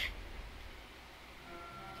movie.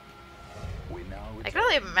 We now I can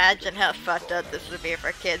only imagine how fucked up this would be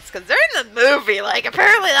for kids, because during the movie, like,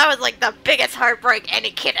 apparently that was, like, the biggest heartbreak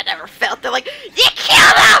any kid had ever felt. They're like, you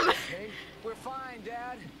killed him! Okay, we're fine,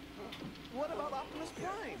 Dad. What about Optimus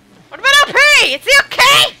Prime? What about OP? Is he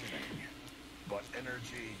okay? But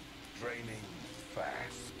energy draining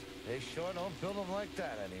fast. They sure don't build them like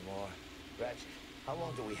that anymore. Ratchet, how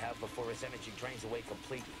long do we have before his energy drains away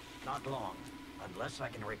completely? Not long, unless I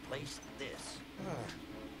can replace this.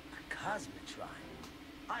 A Cosmotron.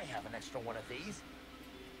 I have an extra one of these.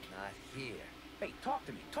 Not here. Hey, talk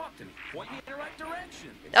to me. Point me in the right direction.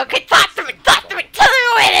 Okay, talk to me, tell me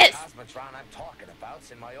who it is! Cosmotron I'm talking about's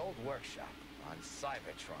in my old workshop on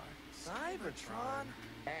Cybertron. Cybertron?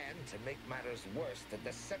 And to make matters worse, the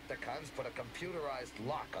Decepticons put a computerized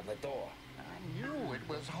lock on the door. I knew it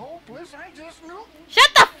was hopeless. I just knew. Shut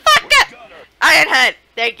the fuck up! Ironhead,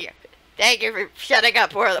 thank you. Thank you for shutting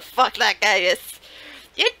up whoever the fuck that guy is.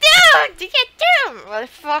 You're doomed! You get doomed! Well,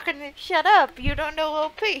 fucking shut up. You don't know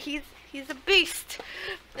OP. He's a beast.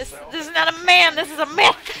 This is not a man. This is a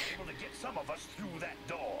myth. Able to get some of us through that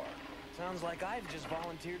door. Sounds like I've just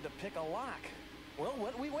volunteered to pick a lock. Well,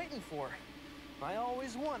 what are we waiting for? I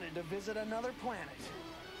always wanted to visit another planet.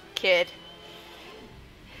 Kid.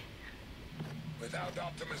 Without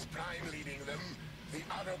Optimus Prime leading them, the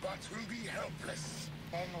Autobots will be helpless.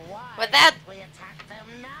 Then why Without- don't we attack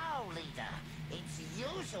them now, leader? It's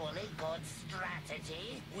usually good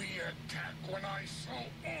strategy. We attack when I so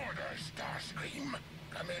order, Starscream.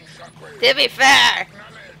 Come in, Shockwave. To be fair,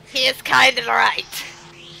 Acknowledge. he is kinda right.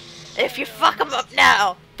 If you fuck them up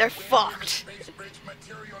now, they're fucked. Space bridge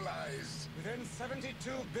materialize. Within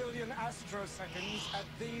 72 billion astroseconds at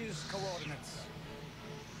these coordinates.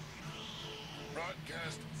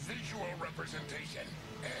 Broadcast visual representation.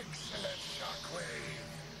 Excellent, Shockwave.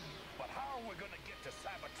 But how are we gonna get to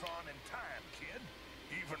Cybertron in time, kid?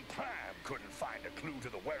 Even Prime couldn't find a clue to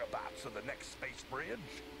the whereabouts of the next space bridge.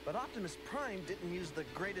 But Optimus Prime didn't use the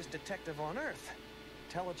greatest detective on Earth,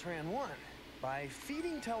 Teletran 1. By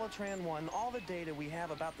feeding Teletran 1 all the data we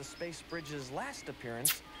have about the space bridge's last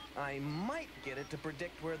appearance, I might get it to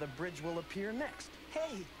predict where the bridge will appear next.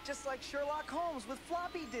 Hey, just like Sherlock Holmes with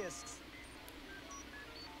floppy disks.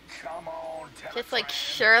 Come on, Just like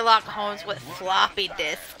Sherlock Holmes with floppy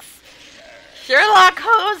disks. Sherlock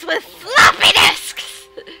Holmes with floppy disks!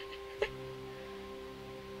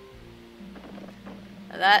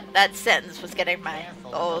 that sentence was getting my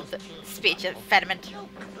old speech impediment. You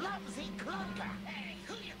clumsy clunker! Hey,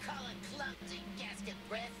 who you calling clumsy, gasket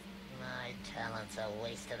breath? My talents are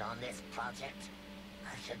wasted on this project.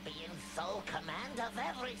 I should be in sole command of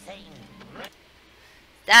everything.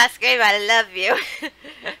 Starscream, I love you.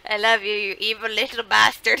 I love you, you evil little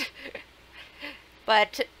bastard.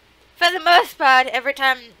 But for the most part, every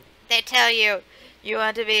time they tell you you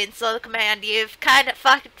want to be in sole command, you've kind of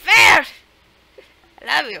fucking failed.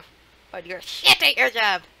 I love you, but you're shit at your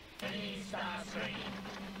job. Hey, Starscream.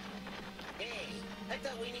 Hey, I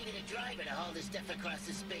thought we needed a driver to haul this stuff across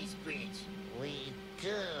the space bridge. We do.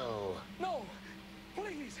 No!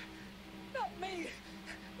 Please! Not me!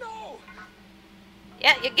 No!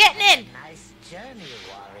 Yeah, you're getting in. Nice journey,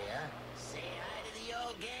 warrior. Say hi to the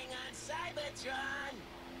old gang on Cybertron.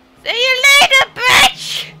 See you later,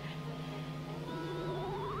 bitch!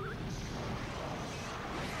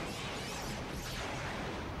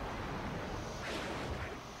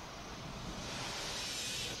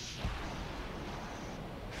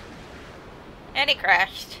 And he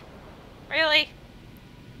crashed. Really?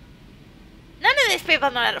 None of these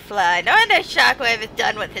people know how to fly. No wonder Shockwave is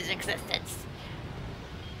done with his existence.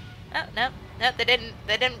 Oh, no, they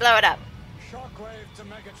didn't blow it up. Shockwave to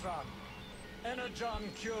Megatron. Energon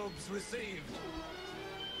cubes received.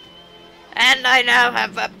 And I now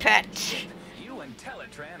have a pet. You and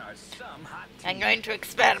Teletran are some hot I'm team. going to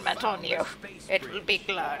experiment on you. Space It will be bridge.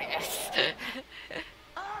 glorious.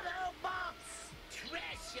 Autobots,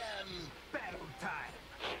 trash 'em. Battle time.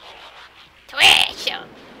 Twish 'em.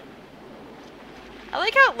 I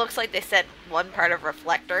like how it looks like they said one part of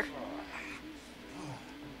reflector,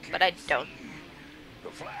 but I don't.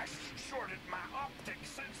 The flash shorted my optic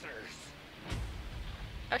sensors.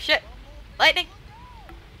 Oh shit! Lightning!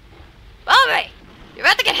 Bobby! You're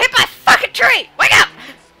about to get hit by a fucking tree! Wake up!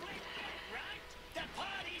 The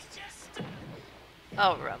party's just...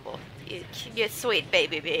 Oh, Rumble. You sweet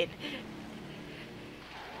baby bean.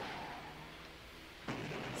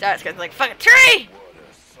 Starscream's like, fucking tree! What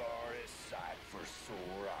a sorry sight for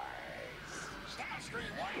sore eyes.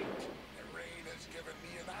 Starscream, wait! The rain has given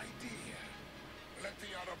me an idea. Let the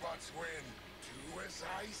Autobots win. Do as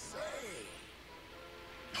I say.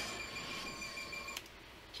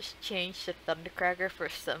 Just change to Thundercracker for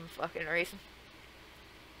some fucking reason.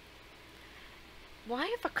 Why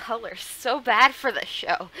are the colors so bad for this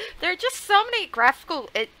show? There are just so many graphical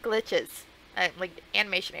glitches, like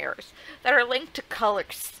animation errors, that are linked to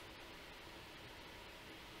colors.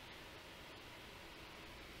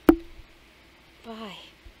 Why?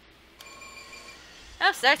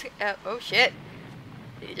 Oh, Starscream. Oh shit.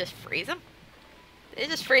 Did you just freeze him? Did you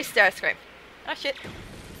just freeze Starscream? Oh shit.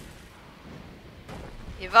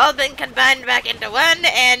 You've all been combined back into one,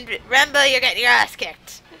 and Rumble, you're getting your ass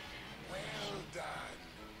kicked. Well done.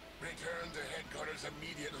 Return to headquarters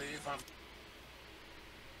immediately for...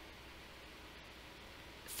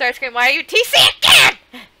 Starscream, why are you TC again?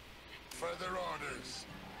 further orders.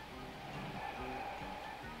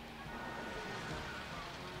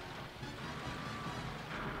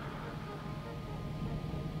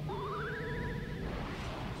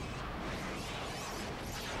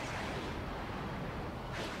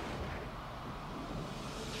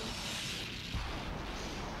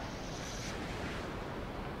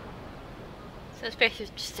 So the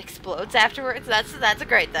spaceship just explodes afterwards? That's a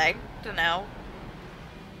great thing to know.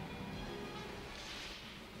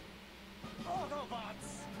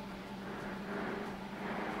 Autobots!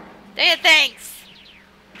 Do your things!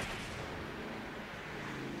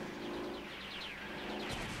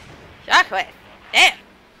 Shockwave! Damn!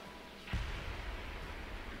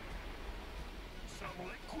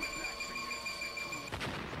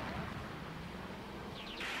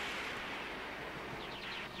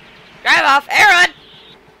 Drive off, Aaron!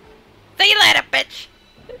 See you later, bitch!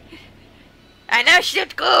 I know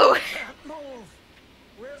shoot glue! Move!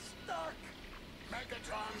 We're stuck!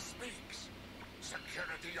 Megatron speaks.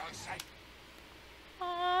 Security on site.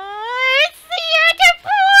 Oh, it's the other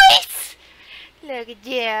boys! Look at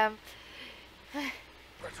them.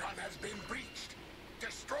 Megatron has been breached.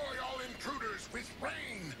 Destroy all intruders with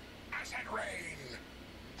rain. Acid rain.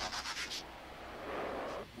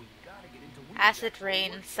 Acid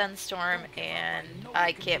Rain, Sunstorm, and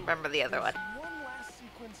I can't remember the other one. One last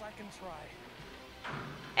sequence I can try.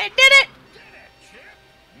 I did it!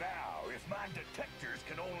 Now, if my detectors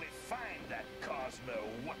can only find that Cosmo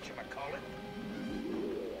whatchamacallit.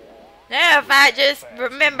 Now if I just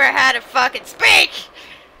remember how to fucking speak!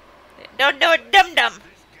 Don't do it dum-dum! This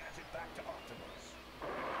gadget back to Optimus.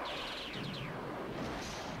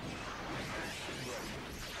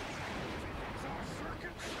 Our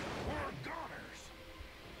circuits were goners.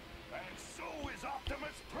 And so is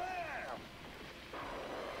Optimus Prime.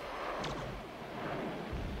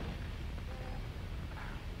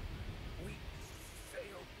 We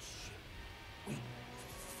failed, Chip. We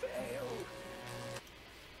failed.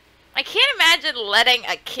 I can't imagine letting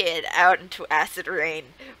a kid out into acid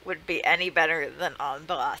rain would be any better than on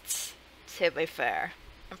bots, to be fair.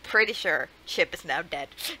 I'm pretty sure Chip is now dead.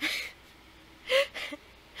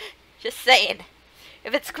 Just saying.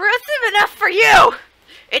 If it's corrosive enough for you,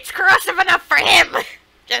 it's corrosive enough for him!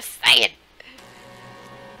 Just saying.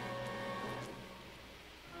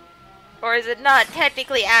 Or is it not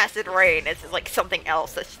technically acid rain? It's like something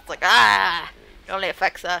else that's just like, ah, it only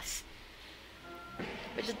affects us.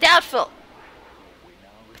 Which is doubtful.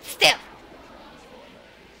 But still.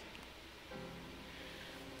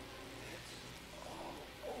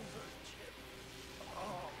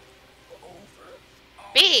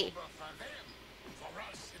 B. For them, for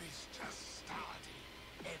us, it is just starting.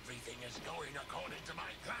 Everything is going according to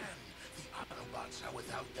my plan. The Autobots are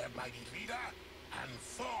without their mighty leader, and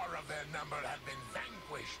 4 of their number have been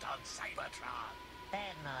vanquished on Cybertron.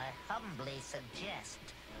 Then I humbly suggest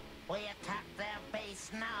we attack their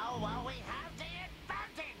base now while we have the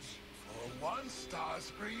advantage. For once,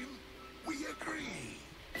 Starscream, we agree.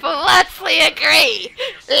 For once we agree.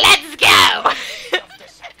 Let's go. Of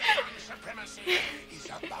Decepticon supremacy is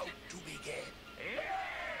about to begin.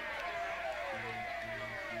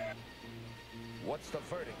 What's the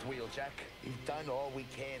verdict, Wheeljack? We've done all we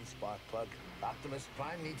can, Sparkplug. Optimus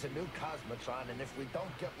Prime needs a new Cosmotron, and if we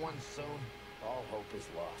don't get one soon, all hope is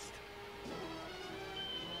lost.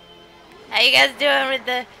 How you guys doing with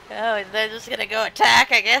the... Oh, they're just gonna go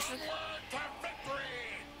attack, I guess. To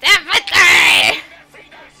victory!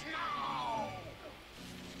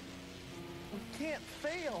 We can't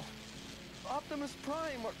fail. Optimus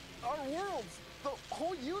Prime, our worlds, the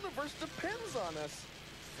whole universe depends on us.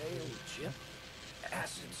 Failed, Chip.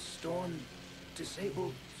 Acid storm,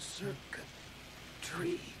 disabled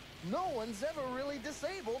circuitry. No one's ever really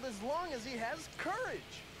disabled as long as he has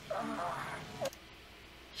courage.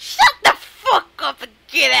 Shut the fuck up and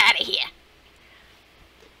get out of here!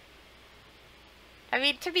 I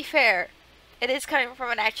mean, to be fair, it is coming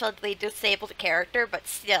from an actually disabled character, but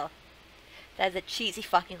still. That is a cheesy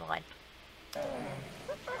fucking line.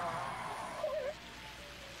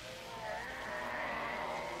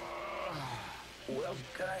 Well,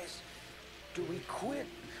 guys, do we quit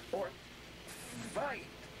or fight?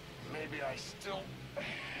 Maybe I still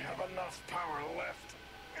have enough power left.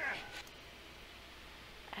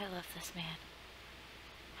 I love this man.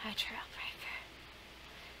 Hi, Trailbreaker.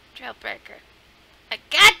 Trailbreaker. I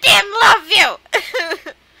goddamn love you!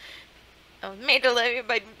 I was made to love you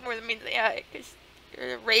by more than means the eye, because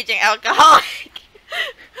you're a raging alcoholic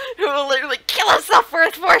who will literally kill himself for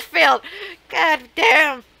his force field. God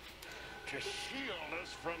damn. To shield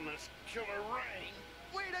us from this killer rain.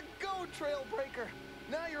 Way to go, Trailbreaker.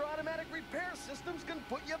 Now your automatic repair systems can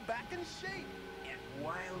put you back in shape. And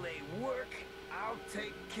while they work, I'll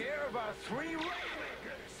take care of our 3 Rainmakers.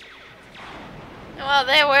 While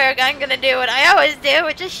they work, I'm gonna do what I always do,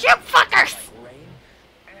 which is shoot fuckers! Like rain,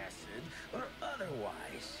 acid, or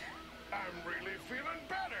otherwise. I'm really feeling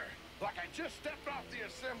better. Like I just stepped off the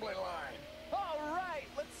assembly line. All right,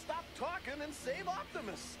 let's stop talking and save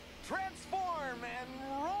Optimus. Transform,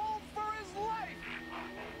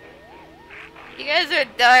 You guys are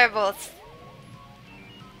adorable.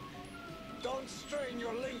 Don't strain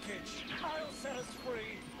your linkage. I'll set us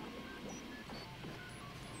free.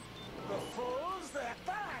 The fools, they're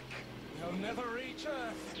back. They'll never reach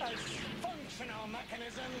Earth as functional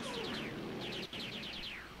mechanisms.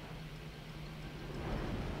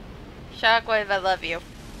 Shockwave, I love you.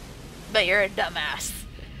 But you're a dumbass.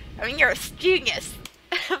 I mean, you're a genius.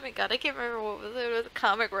 Oh my god, I can't remember what was it. It was a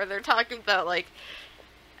comic where they're talking about, like,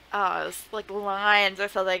 it's like lines or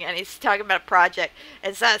something, and he's talking about a project,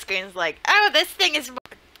 and Sunscreen's like, oh, this thing is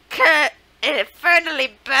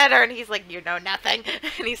infernally better, and he's like, you know nothing.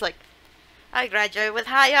 And he's like, I graduated with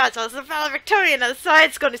high odds, I was a valedictorian of the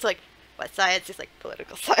science school, and he's like, what science? He's like,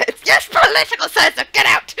 political science. Yes, political science, so get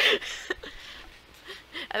out!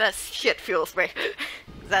 And that shit fuels me.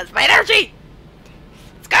 That's my energy!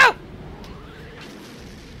 Let's go!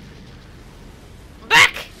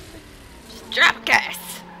 Back! Just drop gas.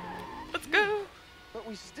 Let's go! But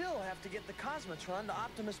we still have to get the Cosmotron to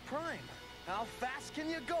Optimus Prime. How fast can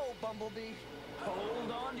you go, Bumblebee?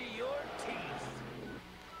 Hold on to your teeth.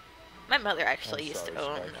 My mother actually used to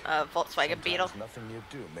own a Volkswagen Beetle. Nothing you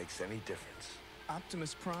do makes any difference.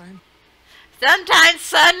 Optimus Prime? Sometimes,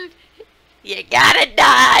 son, you gotta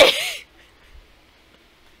die.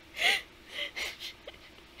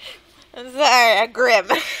 I'm sorry, I'm grim.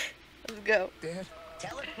 Let's go. Dad?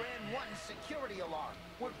 Telegram 1 security alarm.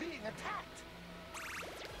 We're being attacked.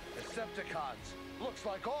 Decepticons. Looks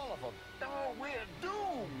like all of them. Oh, we're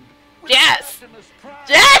doomed. Jazz!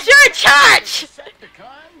 Jazz, you're in charge!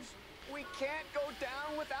 Decepticons? We can't go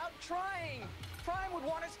down without trying. Prime would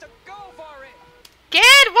want us to go for it.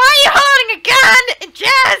 Kid, why are you holding a gun?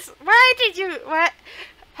 Jazz, why did you... What?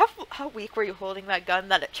 How weak were you holding that gun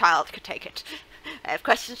that a child could take it? I have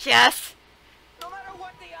questions, Jazz. No matter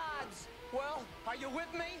what the odds. Well, are you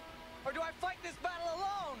with me? Or do I fight this battle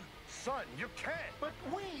alone? Son, you can't. But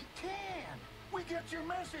we can. We get your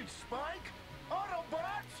message, Spike.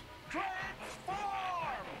 Autobots,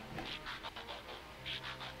 transform!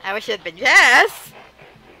 I wish it had been Jazz.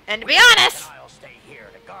 And to be honest, I'll stay here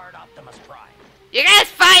to guard Optimus Prime. you guys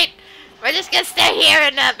fight. We're just gonna stay here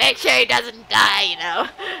and make sure he doesn't die, you know.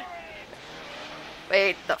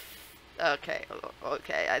 Wait, okay,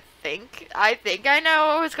 I think I know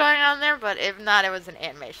what was going on there, but if not, it was an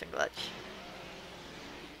animation glitch.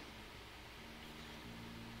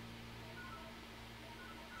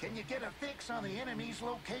 Can you get a fix on the enemy's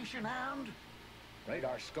location, Hound?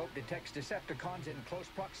 Radar scope detects Decepticons in close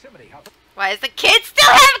proximity. How... Why does the kid still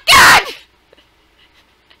have a gun?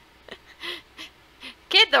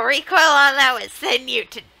 Kid, the recoil on that would send you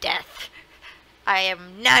to death. I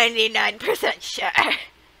am 99% sure.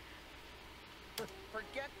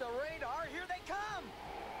 Forget the radar, here they come!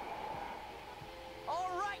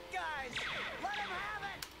 All right, guys, let them have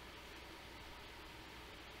it!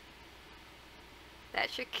 That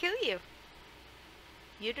should kill you.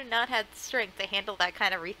 You do not have the strength to handle that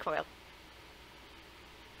kind of recoil.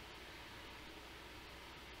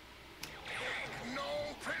 No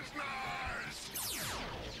prisoners!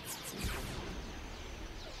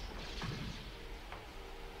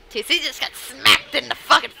 TC just got smacked in the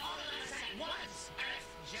fucking...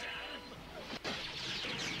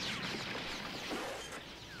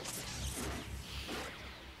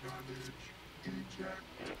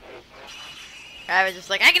 I was just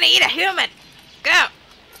like, I'm gonna eat a human! Go!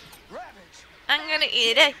 I'm gonna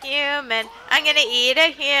eat a human. I'm gonna eat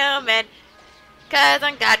a human. Cause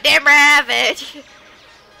I'm goddamn ravage.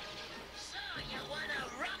 So you wanna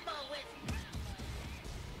rumble with...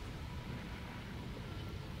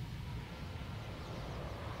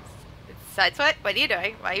 Sideswipe? What are you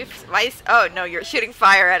doing? Why you, oh no, you're shooting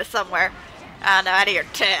fire out of somewhere. I don't know, out of your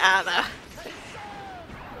I don't know.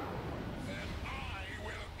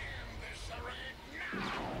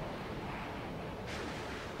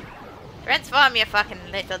 Transform, you fucking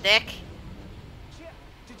little dick. Chip,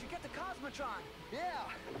 did you get the Cosmotron? Yeah,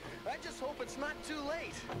 I just hope it's not too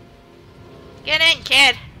late. Get in,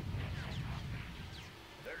 kid.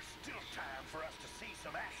 There's still time for us to see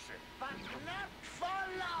some action. But not for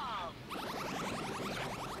long.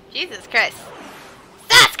 Jesus Christ.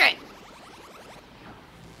 Starscream!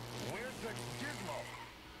 Where's the gizmo?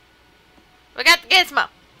 We got the gizmo.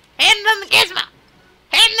 Hand them the gizmo.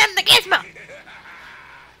 Hand them the gizmo.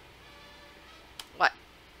 What?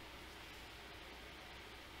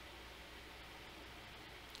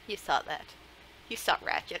 You saw that. You saw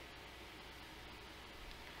Ratchet.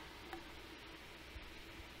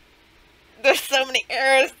 There's so many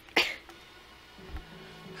errors.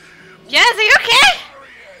 Jazz, are you okay?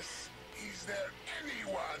 Is there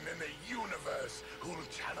anyone in the universe who'll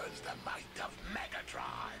challenge the might of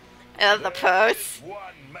Megatron. And the pose. One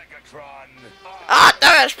Megatron.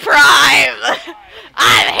 Optimus Prime!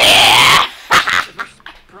 I'm here!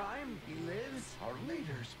 Prime, he lives. Our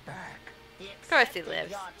leader's back. Of course he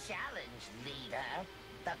lives. Your challenge, leader.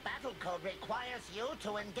 The battle code requires you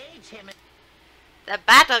to engage him in... The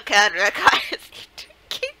battle code requires you to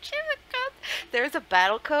keep the code. There's a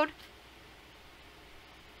battle code?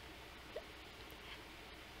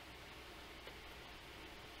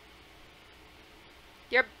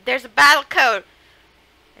 There's a battle code.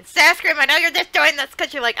 And Starscream, I know you're just doing this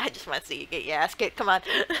because you're like, I just want to see you get your ass kicked. Come on.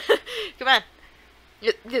 Come on.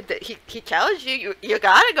 He challenged you. You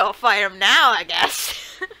gotta go fight him now, I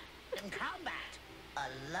guess. in combat.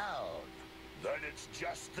 Alone. Then it's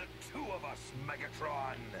just the two of us,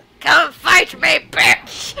 Megatron. Come fight me,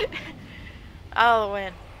 bitch! I'll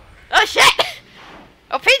win. Oh, shit!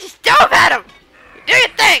 Oh, Pete just dove at him! Do your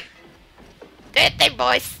thing! Do your thing,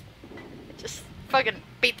 boys! Just fucking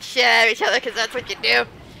beat the shit out of each other, because that's what you do.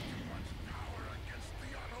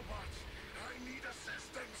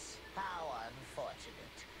 How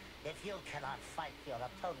unfortunate. If you cannot fight your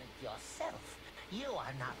opponent yourself, you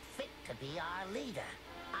are not fit to be our leader.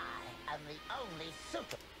 I am the only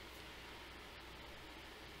super...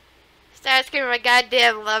 Starscream, I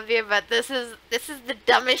goddamn love you, but this is the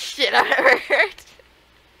dumbest shit I've ever heard.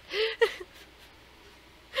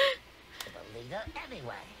 The leader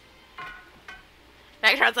anyway.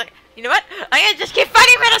 Megatron's like, you know what? I'm gonna just keep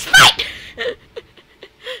fighting him in this fight!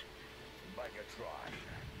 Megatron,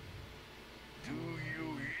 do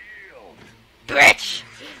you yield? Bitch!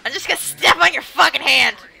 I'm just gonna step on your fucking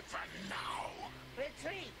hand!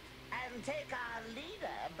 Retreat and take our leader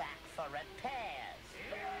back for repairs.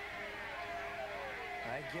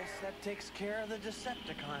 I guess that takes care of the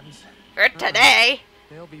Decepticons. For today!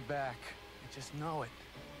 They'll be back. I just know it.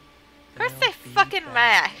 Of course they They'll be fucking back.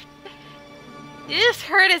 mad. You just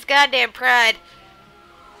hurt his goddamn pride.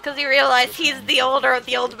 Because he realized he's the older of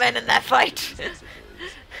the old men in that fight.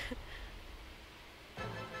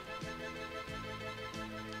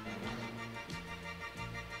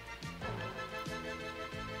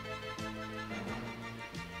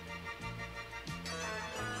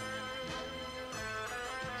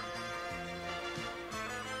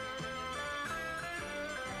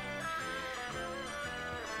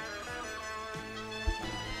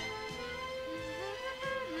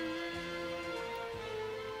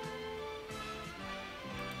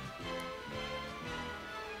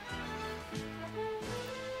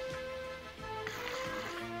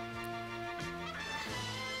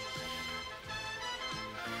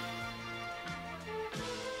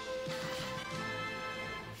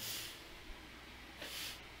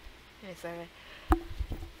 Sorry.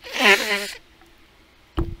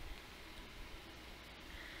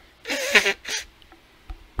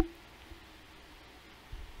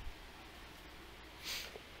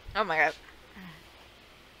 Oh my god.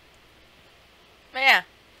 But yeah.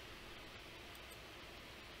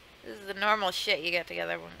 This is the normal shit you get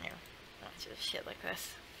together when you watch shit like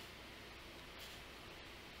this.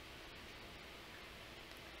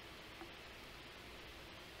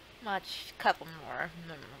 Couple more, and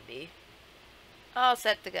then we'll be all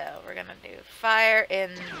set to go. We're gonna do fire in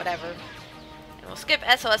whatever. And we'll skip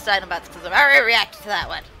SOS Dinobots because I've already reacted to that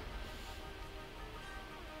one.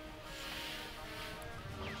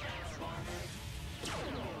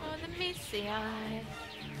 On the meets the eye.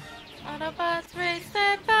 Autobots race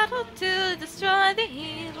their battle to destroy the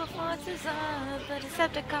evil forces of the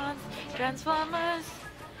Decepticons. Transformers.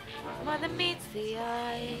 More than meets the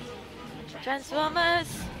eye. Transformers.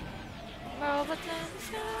 Robots in the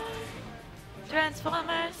sky.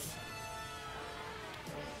 Transformers.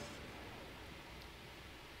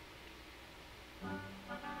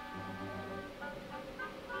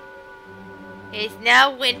 It's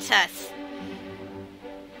now winters.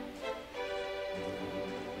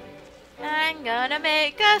 I'm gonna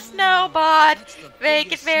make a snowbot.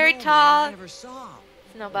 Make it very tall.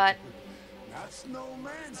 Snowbot. Not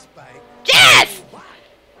snowman, Spike. Jazz!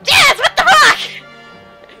 Jazz, what the fuck?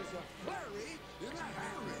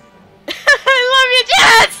 I love you,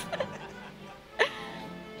 Jazz!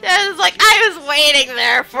 Jazz is like, I was waiting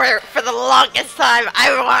there for the longest time.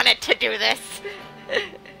 I wanted to do this.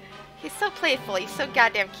 He's so playful. He's so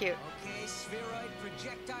goddamn cute. Okay, spheroid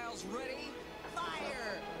projectiles ready.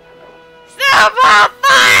 Fire! Snowball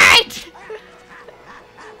fight!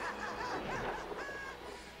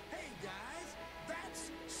 Hey guys,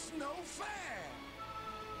 that's Snow Fair.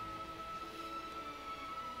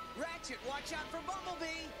 Ratchet, watch out for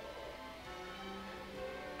Bumblebee!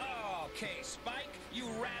 Okay, Spike, you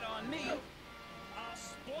rat on me. I'll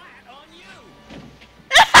splat on you.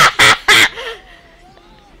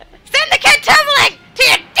 Send the kid tumbling to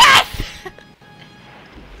your death!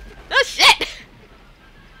 Oh shit!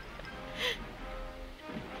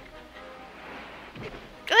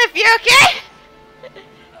 Cliff, you okay?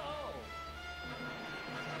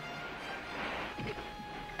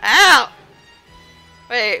 Ow!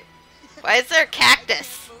 Wait, why is there a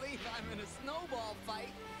cactus? I believe I'm in a snowball fight.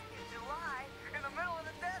 In July, in the middle of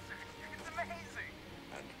the desert. It's amazing.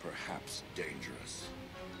 And perhaps dangerous.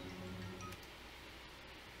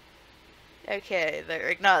 Okay, they're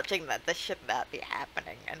acknowledging that this should not be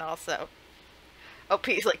happening, and also,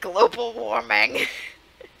 OP's like global warming.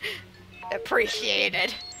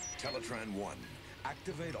 Appreciated. Teletran 1,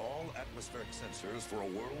 activate all atmospheric sensors for a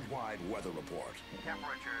worldwide weather report.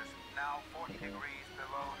 Temperatures now 40 degrees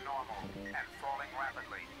below normal and falling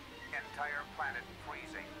rapidly. Entire planet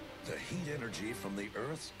freezing. The heat energy from the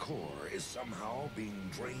Earth's core is somehow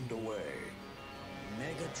being drained away.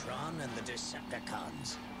 Megatron and the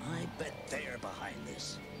Decepticons. I bet they're behind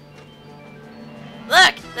this.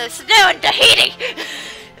 Look, the snow in Tahiti!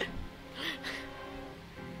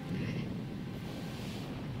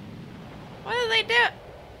 What do they do?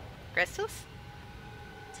 Crystals?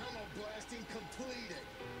 Tunnel blasting completed.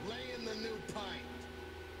 Lay in the new pipe.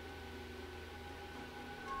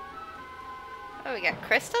 Oh, we got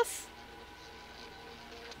crystals?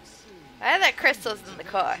 Why are there crystals in the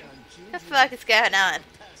car? What the fuck is going on?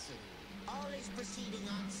 All is proceeding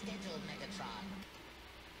on schedule, Megatron.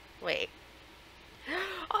 Wait.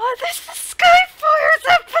 Oh, this is Skyfire's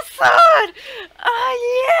episode! Oh,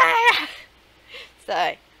 yeah!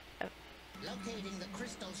 Sorry. Locating the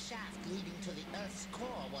crystal shaft leading to the Earth's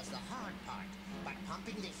core was the hard part, but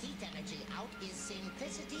pumping the heat energy out is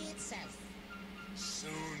simplicity itself.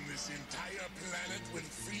 Soon this entire planet will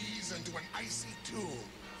freeze into an icy tomb.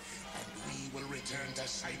 And we will return to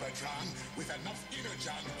Cybertron with enough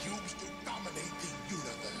energon cubes to dominate the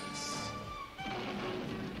universe.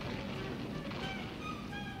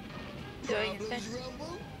 Doing your thing.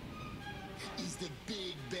 Rumble? Is the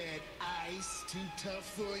big bad ice too tough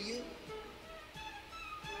for you?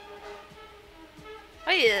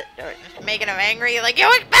 What are you making him angry? You're like, you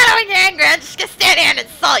look better when you're angry. I'm just gonna stand here and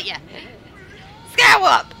insult you.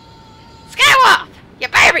 Skywalk! Skywalk! You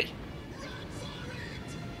baby!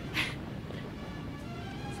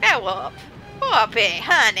 Skywalk! Whoopee,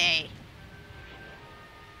 honey!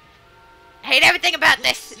 Hate everything about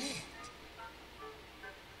this.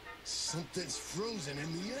 Something's frozen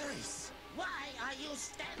in the ice. Why are you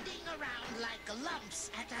standing around like lumps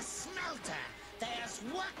at a smelter? There's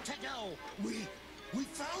work to do. We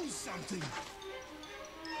found something.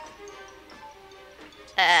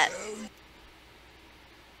 I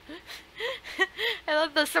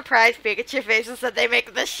love the surprise Pikachu faces that they make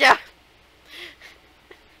in this show.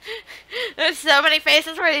 There's so many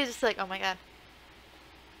faces where he's just like, oh my god.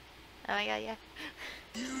 Oh my god, yeah.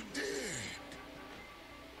 You did.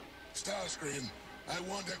 Starscream, I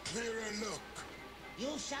want a clearer look.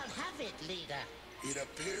 You shall have it, leader. It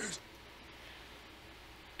appears...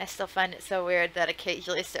 I still find it so weird that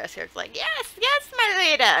occasionally Starscream's like, yes, yes, my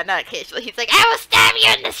leader. Not occasionally, he's like, I will stab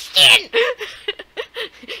you in the skin!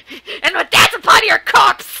 And with dance upon your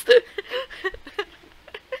corpse!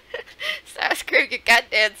 Starscream, you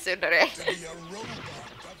goddamn tsundere. to be a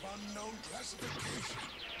robot of unknown classification.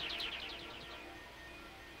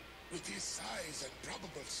 With his size and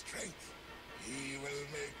probable strength, he will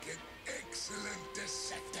make an excellent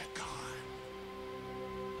Decepticon.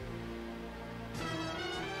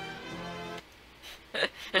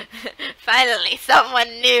 Finally, someone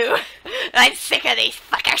new. I'm sick of these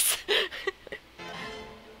fuckers.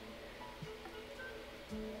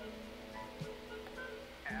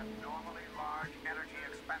 Abnormally large energy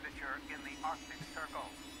expenditure in the Arctic Circle.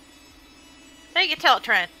 Thank you,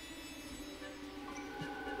 Teletran.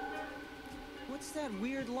 What's that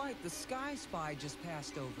weird light the Sky Spy just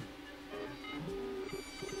passed over?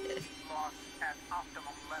 Loss at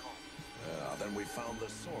optimum level. Then we found the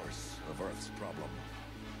source of Earth's problem.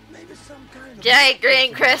 Maybe some kind of... Giant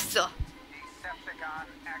green crystal. Decepticon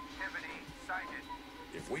activity sighted.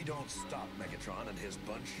 If we don't stop Megatron and his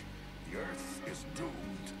bunch, the Earth is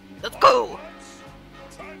doomed. Let's go.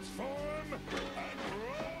 Transform and roll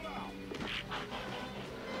out.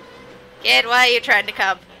 Kid, why are you trying to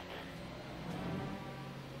come?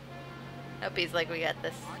 Hope he's like, we got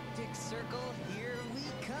this. Arctic Circle, here we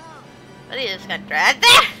come. What, are you just gonna drive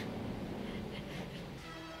there?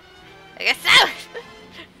 I guess so.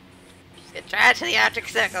 Just gonna drive to the Arctic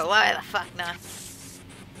Circle. Why the fuck not?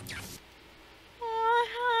 Oh,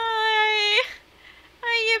 hi.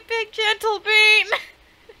 Hi, you big gentle bean.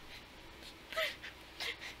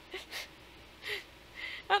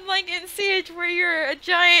 Unlike in Siege, where you're a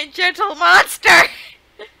giant, gentle monster.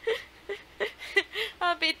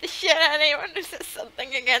 I'll beat the shit out of anyone who says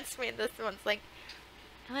something against me. This one's like,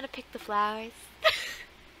 I'm gonna pick the flowers.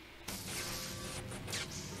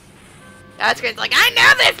 That screen's like, I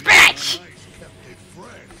know this bitch!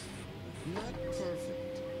 Not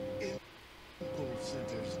perfect. Impulse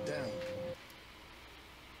centers down.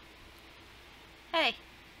 Hey,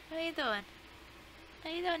 how you doing? How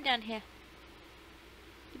you doing down here?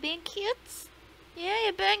 You being cute? Yeah,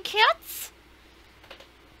 you being cute?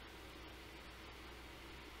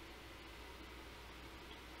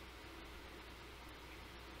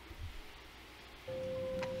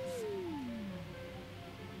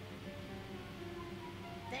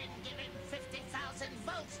 Then give him 50,000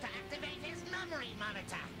 volts to activate his memory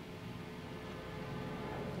monitor.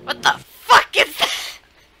 What the fuck is that?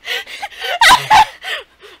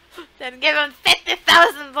 Then give him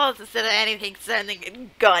 50,000 volts instead of anything sending a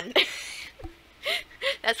gun.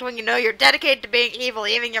 That's when you know you're dedicated to being evil.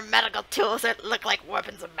 Even your medical tools that look like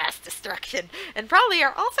weapons of mass destruction. And probably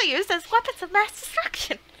are also used as weapons of mass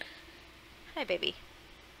destruction. Hi, baby.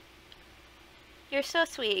 You're so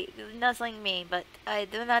sweet, nuzzling me, but I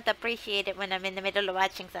do not appreciate it when I'm in the middle of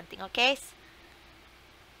watching something, okay?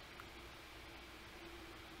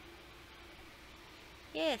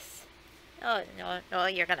 Yes. Oh, no, no,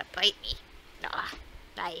 you're gonna bite me. No,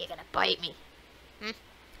 now you're gonna bite me. Hmm?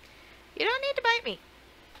 You don't need to bite me.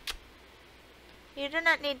 You do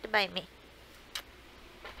not need to bite me.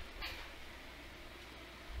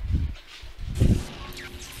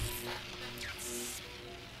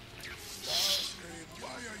 Starscream, why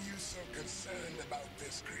are you so concerned about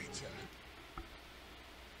this creature?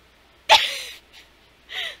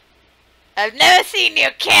 I've never seen you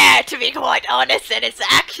care, to be quite honest, and it's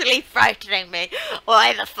actually frightening me.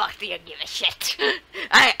 Why the fuck do you give a shit?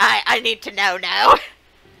 I need to know now.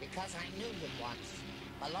 Because I knew you once,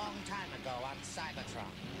 a long time ago on Cybertron.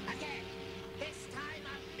 Again, this time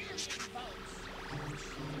a million volts.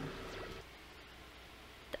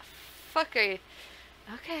 The fuck are you?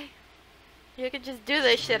 Okay. You can just do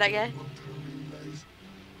this shit, I guess.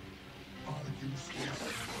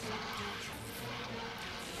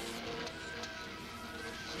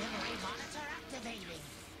 Memory monitor activating.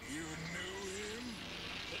 You knew him?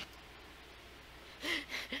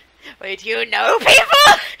 Wait, you know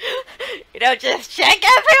people? You don't just shank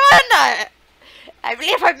everyone? I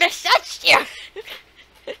believe I misjudged you.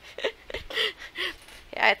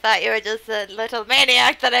 Yeah, I thought you were just a little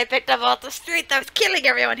maniac that I picked up off the street that was killing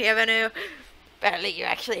everyone here, Vanu. Apparently you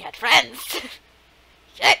actually had friends.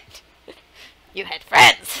 Shit. You had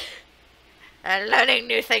friends. I'm learning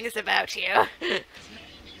new things about you. His name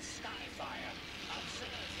is Skyfire.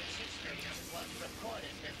 Observe his history as was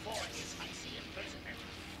recorded before his icy imprisonment.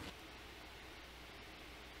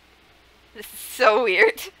 This is so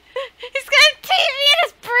weird. He's got a TV in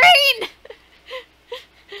his brain!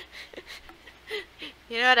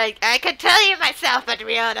 You know what, I could tell you myself, but to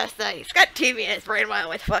be honest, he's got TV in his brain. Why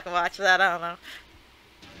don't we fucking watch that? I don't know.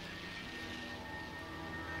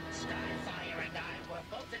 Skyfire and I were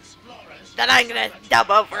both explorers. Then I'm gonna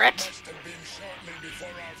dub over it. Must have been shortly before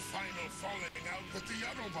our final falling out with the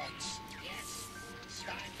Autobots. Yes,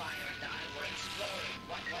 Skyfire and I were exploring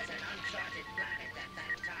what was an uncharted planet at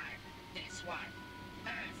that time. This one,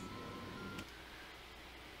 Earth.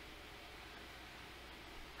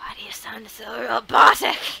 Why do you sound so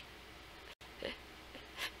robotic?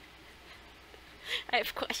 I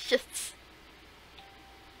have questions.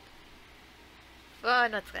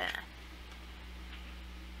 Fun, what's going on?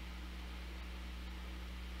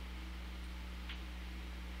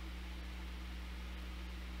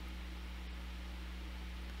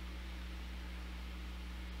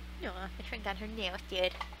 No, I shrink down her nails,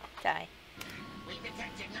 dude. Sorry. We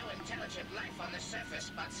detected no intelligent life on the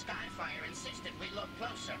surface, but Skyfire insisted we look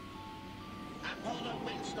closer. A polar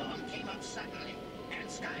windstorm came up suddenly, and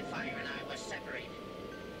Skyfire and I were separated.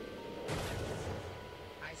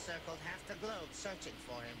 I circled half the globe searching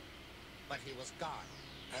for him, but he was gone.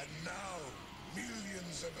 And now,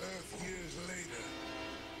 millions of Earth years later,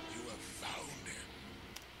 you have found him.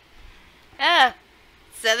 Ah,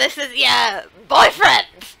 so this is your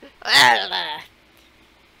boyfriend. Well,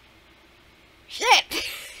 shit.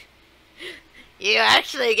 You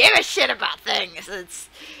actually give a shit about things. It's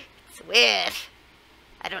weird.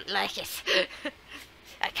 I don't like it.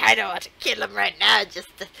 I kind of want to kill him right now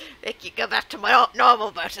just to make you go back to my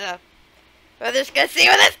normal, but we're just gonna see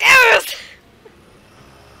where this goes.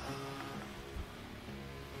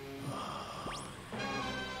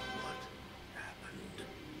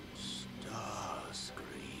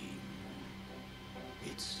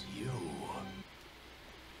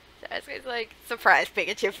 Starscream's like, surprise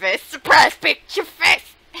Pikachu face, surprise Pikachu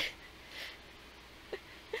face!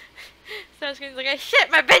 Starscream's like,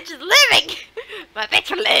 shit, my bitch is living! My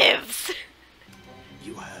bitch lives!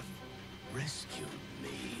 You have rescued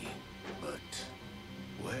me, but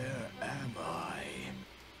where am I?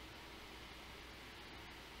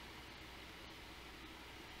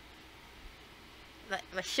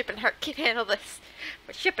 My ship and heart can't handle this.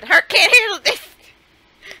 My ship and heart can't handle this!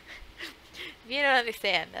 You don't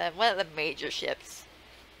understand. One of the major ships.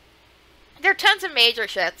 There are tons of major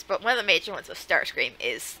ships, but one of the major ones with Starscream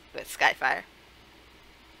is with Skyfire.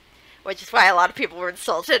 Which is why a lot of people were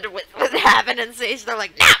insulted with having in Siege. They're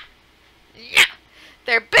like, no! No!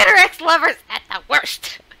 They're bitter ex-lovers at the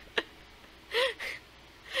worst!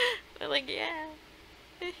 They're like, yeah.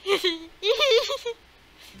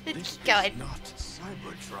 This God. is not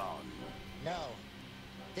Cybertron. No,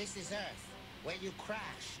 this is Earth, where you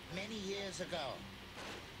crashed many years ago.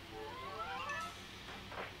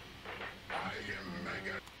 I am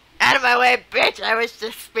Mega. Out of my way, bitch! I wish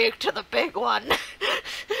to speak to the big one.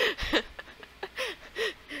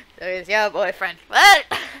 So he's your boyfriend. What?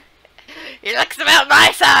 He looks about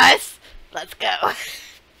my size. Let's go.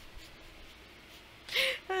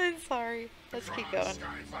 I'm sorry. Let's keep going.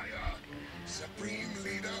 Skyfire, supreme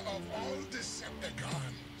leader of all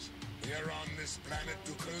Decepticons. We are on this planet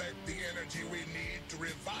to collect the energy we need to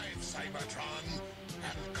revive Cybertron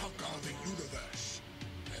and conquer the universe.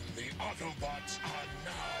 And the Autobots are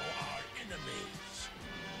now our enemies.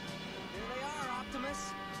 There they are, Optimus.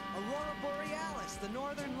 Aurora Borealis, the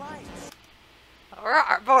Northern Lights.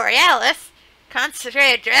 Aurora Borealis?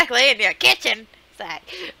 Concentrated directly in your kitchen. Zach.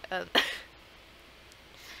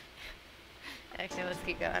 Actually, let's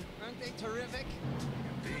keep going. Aren't they terrific?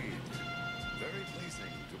 Indeed. Very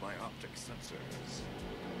pleasing to my optic sensors.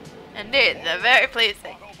 Indeed, they're very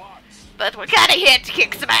pleasing. But we're kinda here to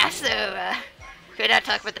kick some ass, so, we're not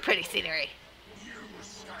talking about the pretty scenery. You,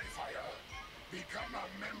 Skyfire, become a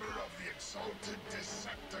member of the exalted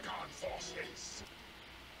Decepticon forces.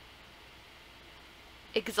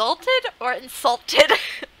 Exalted or insulted?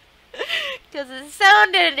 Because it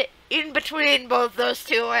sounded in between both those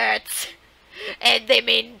two words. And they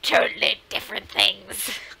mean totally different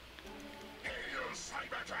things. Hail,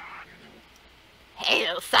 Cybertron!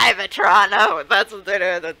 Hail Cybertron! Oh, that's what they're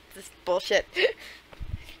doing. That's this bullshit.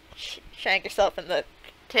 Shank yourself in the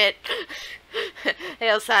tit.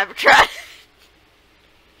 Hail Cybertron!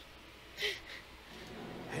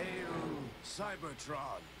 Hail,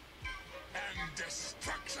 Cybertron! And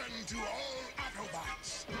destruction to all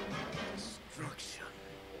Autobots! Destruction.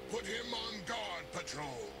 Put him on guard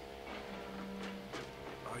patrol.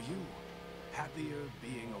 Are you happier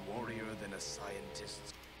being a warrior than a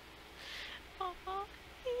scientist? Oh,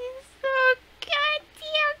 he's so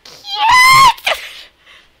goddamn cute!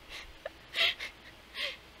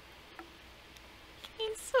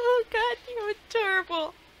 He's so goddamn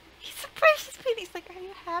adorable. He's so precious, but he's like, are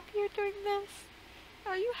you happy you're doing this?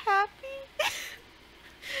 Are you happy?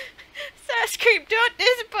 Starscream, don't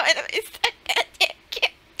disappoint him. He's so goddamn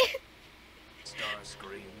cute.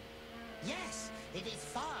 Starscream. Yes, it is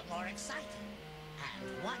far more exciting.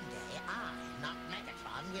 And one day I, not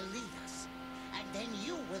Megatron, will lead us. And then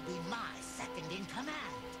you will be my second in command.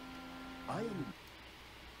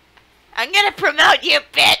 I'm gonna promote you,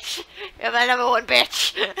 bitch! You're my number one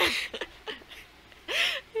bitch.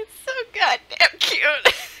 It's so goddamn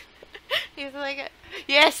cute. He's like,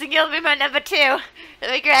 yes, and you'll be my number two.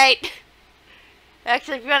 It'll be great.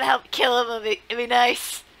 Actually, if you want to help kill him, it'd be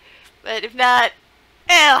nice. But if not,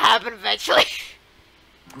 it'll happen eventually.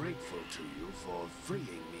 Grateful to you for freeing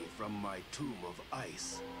me from my tomb of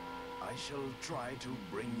ice. I shall try to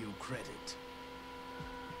bring you credit.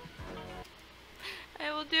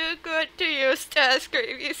 I will do good to you,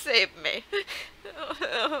 Starscream. You saved me.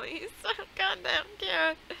 Oh, he's so goddamn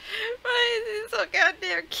cute. Why is he so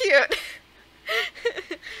goddamn cute?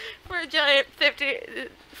 For a giant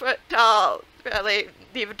 50-foot tall, probably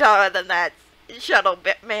even taller than that shuttle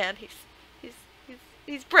bit man,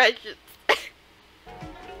 he's precious.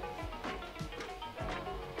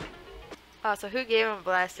 Oh, so who gave him a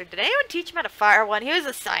blaster? Did anyone teach him how to fire one? He was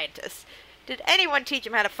a scientist. Did anyone teach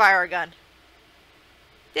him how to fire a gun?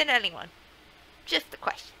 Did anyone? Just a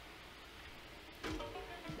question.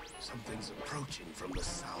 Something's approaching from the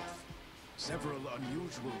south. Several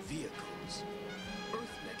unusual vehicles. Earth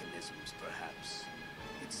mechanisms, perhaps.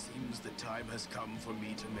 It seems the time has come for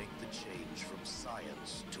me to make the change from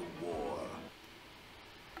science to war.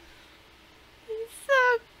 He's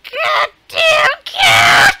so goddamn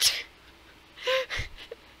cute!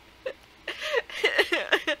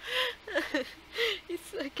 He's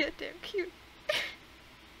so goddamn cute.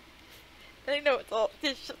 I know it's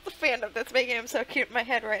just the fandom that's making him so cute in my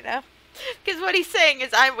head right now. Because what he's saying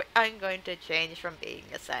is, I'm going to change from being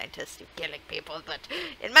a scientist to killing people, but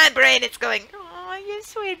in my brain it's going, oh, you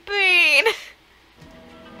sweet bean.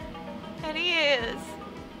 And he is.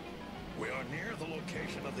 We are near the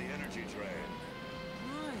location of the energy train.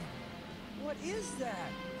 My, what is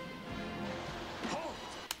that? Halt!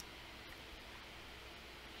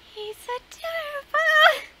 He's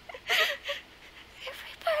adorable.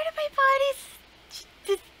 Every part of my body's...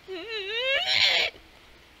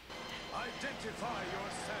 Identify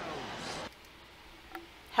yourselves.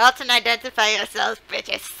 Halt and identify yourselves,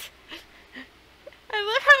 bitches. I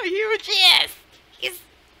love how huge he is. He's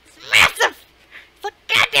massive. He's a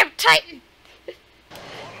goddamn titan.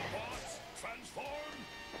 Autobots, transform.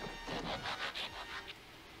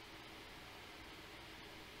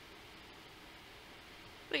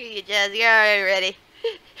 Look at you, Jazz. You're already ready.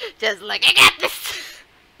 Just like, I got this.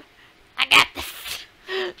 I got this.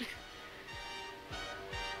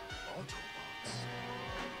 Autobots.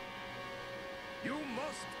 You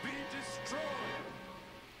must be destroyed.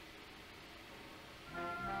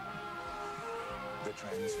 The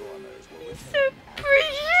Transformers will return. So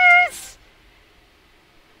precious.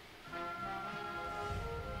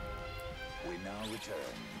 We now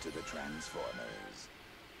return to the Transformers.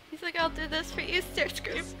 He's like, I'll do this for you,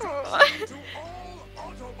 Starscream. To all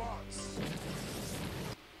Autobots.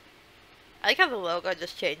 I like how the logo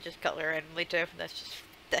just changes color randomly too. That's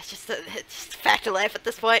just a fact of life at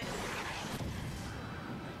this point.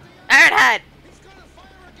 Ironhide!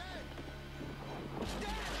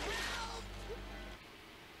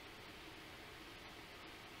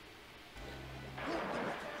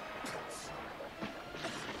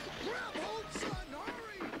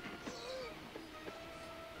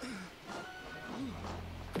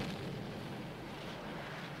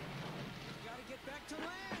 Gotta get back to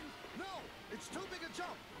land. No, it's too big a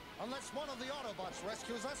jump. Unless one of the Autobots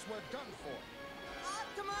rescues us, we're done for.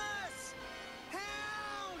 Optimus!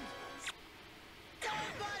 Hound!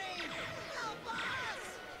 Somebody! Help us!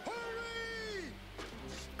 Hurry!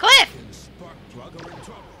 Cliff! Sparkplug are in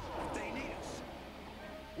trouble. They need us.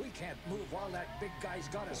 We can't move while that big guy's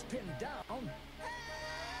got us pinned down.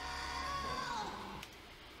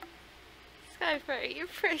 Skyfire, you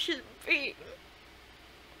precious being.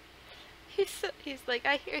 He's like,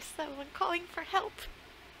 I hear someone calling for help.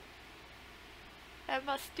 I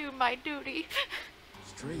must do my duty.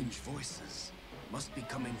 Strange voices must be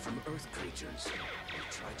coming from Earth creatures. We'll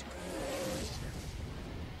try to communicate with them.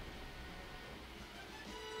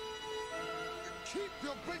 Keep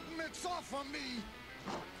your big mitts off of me!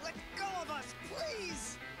 Let go of us,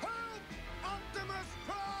 please! Help! Optimus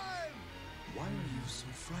Prime! Why are you so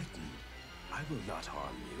frightened? I will not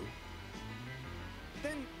harm you.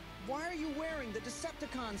 Then why are you wearing the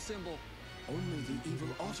Decepticon symbol? Only the evil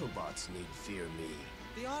Autobots need fear me.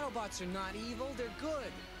 The Autobots are not evil, they're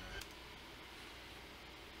good.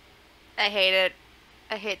 I hate it.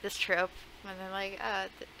 I hate this trope. When they're like,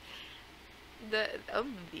 the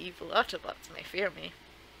evil Autobots may fear me.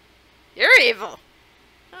 You're evil!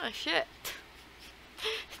 Oh shit.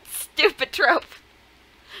 Stupid trope.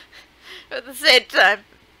 But at the same time,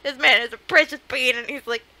 this man is a precious being and he's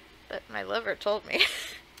like, but my lover told me.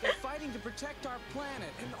 They're fighting to protect our planet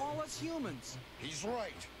and all us humans. He's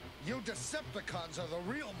right. You Decepticons are the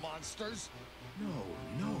real monsters.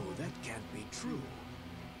 No, that can't be true.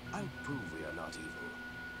 I'll prove we are not evil.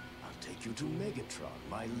 I'll take you to Megatron,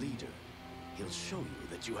 my leader. He'll show you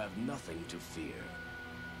that you have nothing to fear.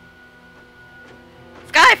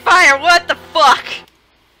 Skyfire, what the fuck?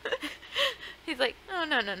 He's like, oh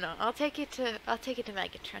no. I'll take you to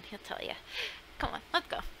Megatron. He'll tell you. Come on, let's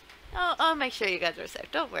go. I'll make sure you guys are safe.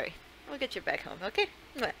 Don't worry. We'll get you back home, okay?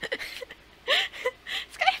 Skyfire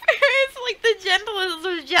is like the gentlest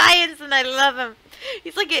of giants, and I love him.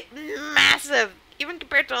 He's like massive, even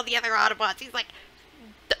compared to all the other Autobots. He's like,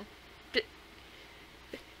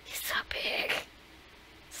 he's so big,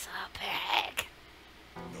 so big.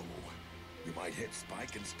 No, you might hit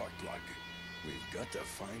Spike and Sparkplug. We've got to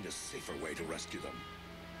find a safer way to rescue them.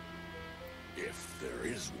 If there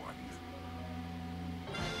is one.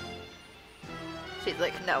 She's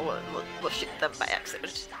like, no, we'll shoot them by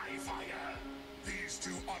accident. Skyfire. These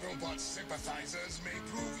two Autobot sympathizers may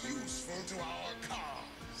prove useful to our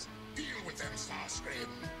cause. Deal with them, Starscream.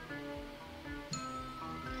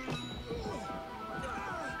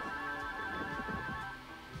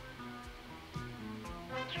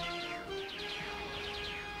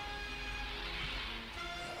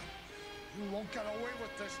 You won't get away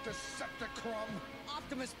with this, Decepticon!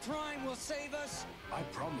 Optimus Prime will save us. I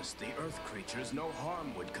promised the Earth creatures no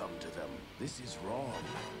harm would come to them. This is wrong.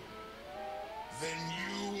 Then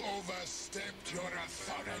you overstepped your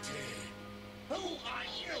authority. Who are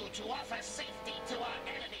you to offer safety to our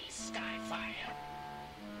enemies, Skyfire?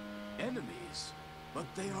 Enemies? But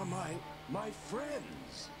they are my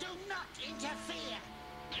friends. Do not interfere.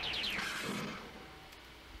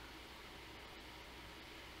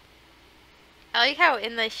 I like how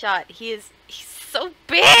in this shot he's so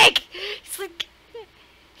big. He's like,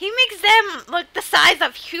 he makes them look the size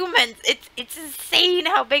of humans. It's insane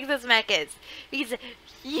how big this mech is. He's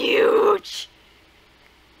huge,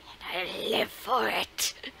 and I live for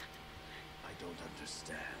it. I don't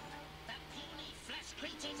understand. The puny flesh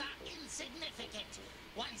creatures are insignificant.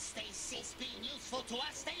 Once they cease being useful to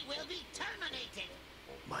us, they will be terminated.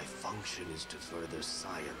 My function is to further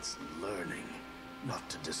science and learning, not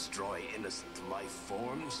to destroy innocent life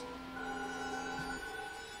forms.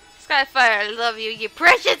 Skyfire, I love you, you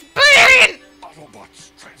precious being!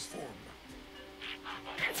 Autobots, transform.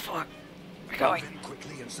 Transform. We're going. Move in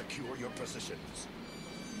quickly and secure your positions.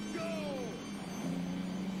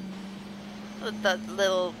 Let the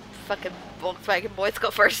little fucking Volkswagen boys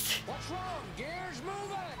go first. What's wrong? Gears,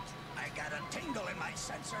 move it! I got a tingle in my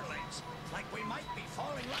sensor links, like we might be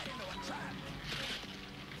falling right into a trap.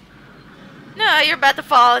 No, you're about to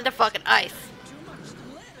fall into fucking ice. Too much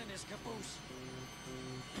lead in his caboose.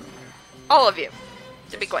 All of you,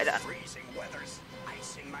 to be quite honest. Freezing weather's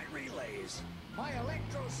icing my relays. My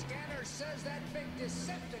electro scanner says that big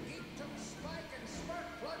Decepticon took Spike and Spark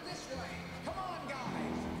Plug this way. Come on, guys.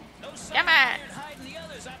 No sign Come of on. Ironhide and the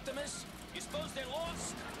others, Optimus. You suppose they're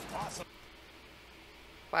lost? Awesome.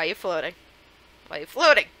 Why are you floating? Why are you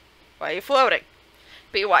floating? Why are you floating?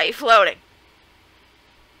 B, why are you floating?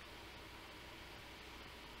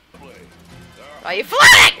 Why are you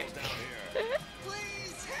floating?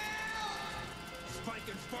 Please help! Spike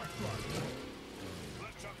and spark plug.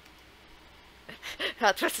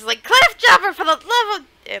 Optimus is like, Cliff Jumper for the love of...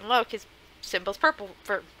 And look, his symbol's purple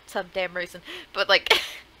for some damn reason. But like,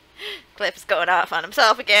 Cliff is going off on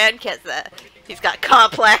himself again, because he's got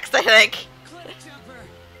complex, I think. Cliff Jumper!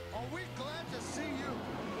 Are we glad to see you?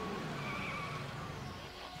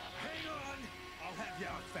 Hang on! I'll have you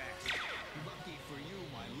out fast. Lucky for you,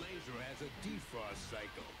 my laser has a defrost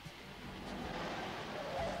cycle.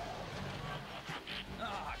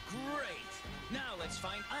 Ah, great. Now let's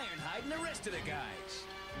find Ironhide and the rest of the guys.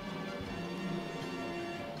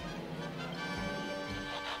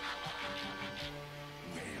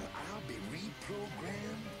 Well, I'll be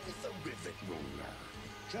reprogrammed with a rivet roller.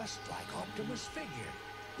 Just like Optimus figured.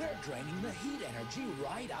 They're draining the heat energy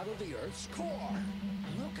right out of the Earth's core.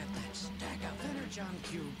 Look at that stack of energon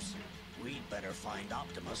cubes. We'd better find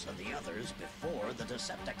Optimus and the others before the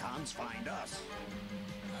Decepticons find us.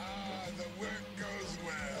 Ah, the work goes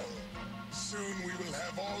well. Soon we will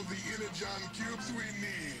have all the energon cubes we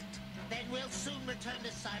need. Then we'll soon return to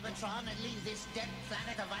Cybertron and leave this dead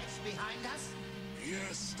planet of ice behind us?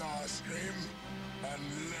 Yes, Starscream.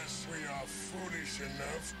 Unless we are foolish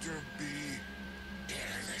enough to be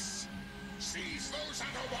careless. Seize those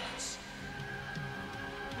Autobots!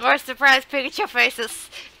 More surprise Pikachu faces,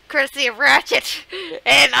 courtesy of Ratchet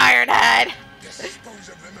and Ironhide. Dispose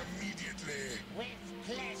of them immediately. With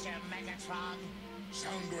pleasure, Megatron.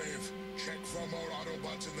 Soundwave, check for more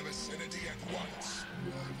Autobots in the vicinity at once.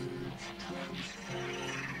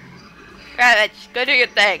 Ravage, go do your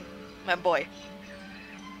thing, my boy.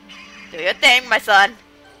 Do your thing, my son.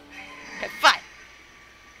 Okay, fine.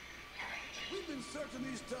 We've been searching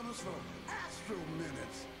these tunnels for astro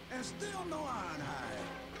minutes, and still no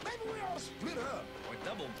Ironhide. Maybe we all split up. Or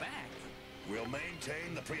double back. We'll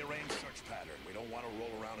maintain the prearranged search pattern. We don't want to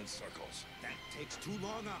roll around in circles. That takes too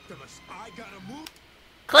long, Optimus. I gotta move.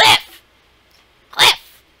 Cliff!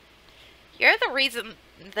 Cliff! You're the reason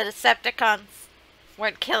the Decepticons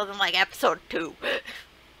weren't killed in like episode 2.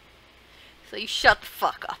 So you shut the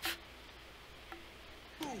fuck up.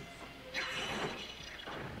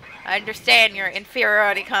 I understand your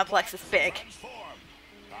inferiority complex is big.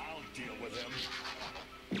 I'll deal with him.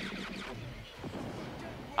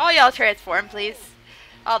 All y'all transform, please.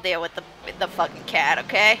 I'll deal with the fucking cat,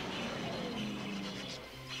 okay?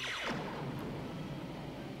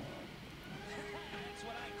 That's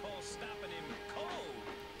what I call stopping him cold.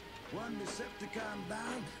 One Decepticon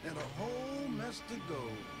down and a whole mess to go.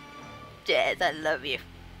 Jazz, I love you.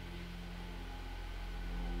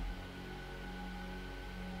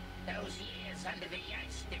 Those years under the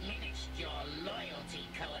ice diminished your loyalty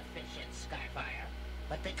coefficient, Skyfire.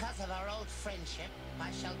 But because of our old friendship,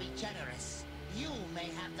 I shall be generous. You may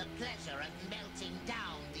have the pleasure of melting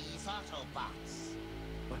down these Autobots.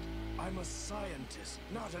 But I'm a scientist,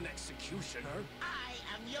 not an executioner. I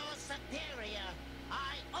am your superior.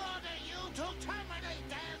 I order you to terminate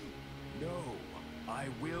them! No, I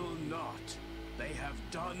will not. They have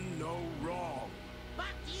done no wrong. But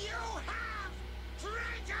you have,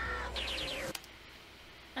 traitor!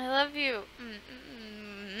 I love you.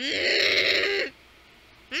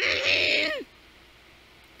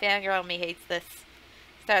 Fangirl me hates this.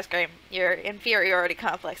 Starscream, your inferiority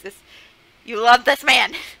complexes. You love this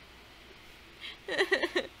man!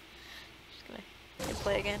 Just gonna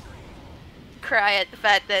play again. Cry at the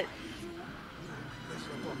fact that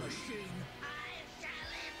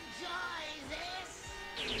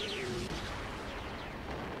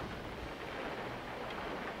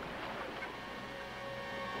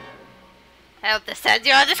I hope this sends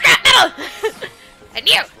you on the scrap metal! And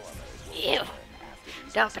you,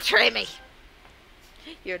 don't betray me.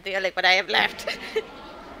 You're the only one I have left. We now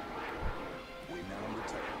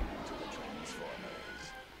return to the Transformers.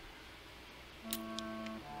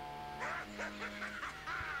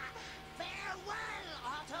 Farewell,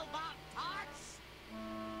 Autobot parts!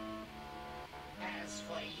 As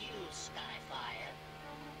for you, Skyfire,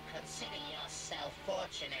 consider yourself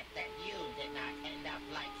fortunate that you did not end up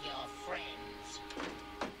like your friends.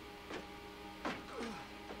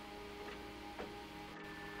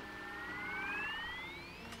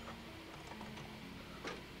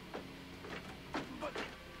 But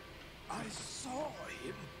I saw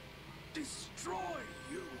him destroy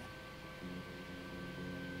you.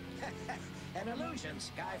 An illusion,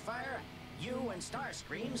 Skyfire. You and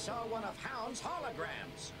Starscream saw one of Hound's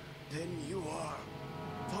holograms. Then you are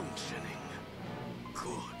functioning.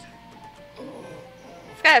 Good.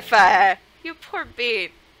 Skyfire, you poor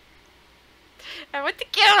bean. I want to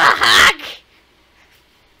give him a hug!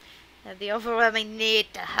 I have the overwhelming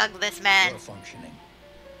need to hug this man. You're functioning.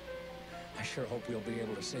 I sure hope we'll be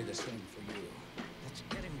able to say the same for you. Let's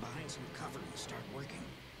get him behind some cover and start working.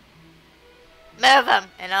 Move him,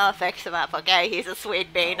 and I'll fix him up, okay? He's a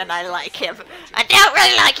sweet bean, and I like him. I don't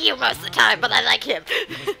really like you most of the time, but I like him.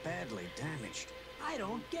 He was badly damaged. I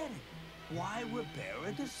don't get it. Why repair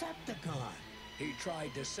a Decepticon? He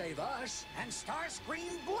tried to save us. And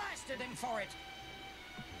Starscream blasted him for it.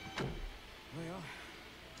 Well,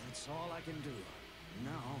 that's all I can do.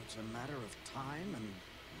 Now it's a matter of time and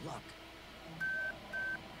luck.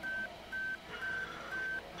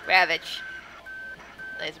 Ravage.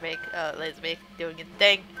 Laserbeak doing a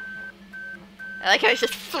thing. I like how he's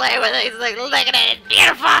just playing with it. He's like, look at it, it's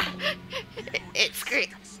beautiful! It's great.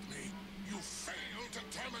 You failed to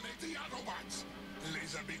terminate the Autobots.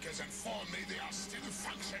 Laserbeak has informed me they are still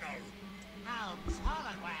functional. Hound's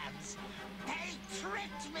holograms. They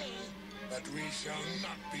tricked me. But we shall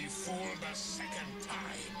not be fooled a second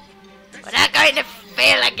time. We're not going to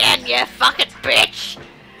fail again, you fucking bitch!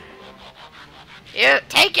 You,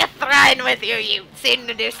 take your throne with you, you seem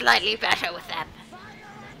to do slightly better with them.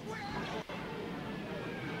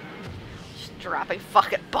 Just dropping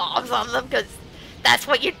fucking bombs on them, because that's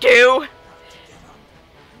what you do!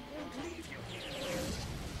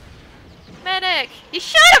 Medic! You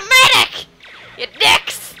shot a medic! You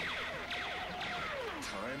dicks!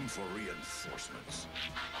 Time for reinforcements.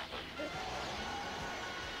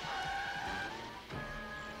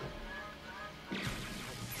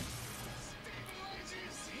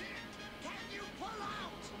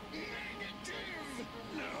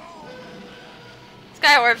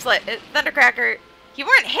 Skywarp's like, Thundercracker, you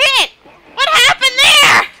weren't hit! What happened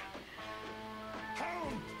there?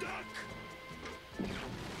 Hound, duck!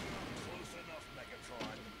 Close enough,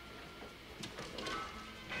 Megatron.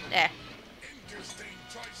 Yeah. Interesting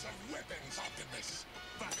choice of weapons, Optimus,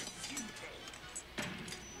 but futile.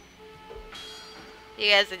 You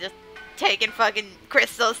guys are just taking fucking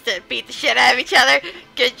crystals to beat the shit out of each other.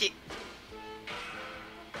 Cause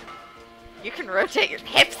you can rotate your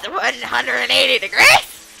hips 180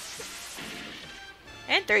 degrees.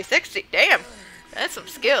 And 360, damn. That's some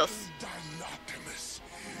skills. Done, Optimus.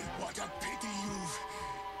 What a pity you've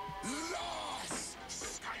lost.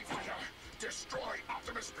 Skyfire, destroy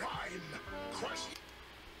Optimus Prime. Crush.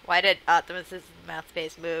 Why did Optimus's mouth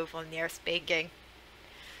space move when you're speaking?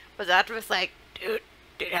 Was Optimus like, dude,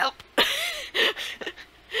 help?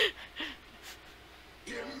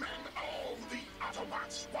 Amend all the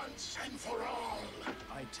Autobots once and for all.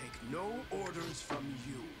 I take no orders from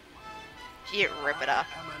you. You rip it off.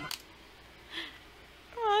 I am an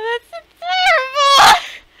Oh, that's so terrible!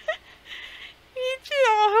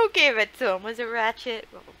 Oh, who gave it to him? Was it Ratchet?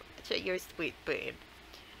 Oh, Ratchet, you're a sweet bean.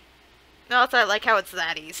 Also, I like how it's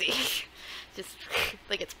that easy. Just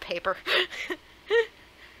like it's paper.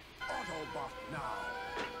 Autobot now.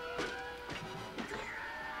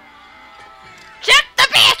 Chuck the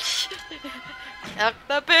bitch! Chuck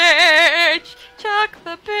the bitch! Chuck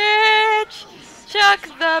the bitch! Chuck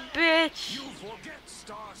the bitch! You forget,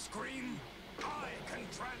 Starscream. I can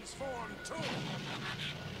transform too.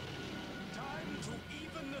 Time to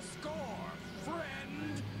even the score,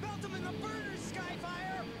 friend. Melt him in the burners,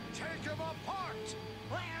 Skyfire! Take him apart.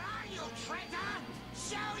 Where are you, traitor?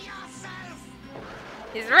 Show yourself!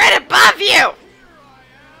 He's right above you! Here I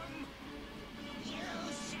am. You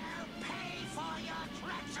shall pay for your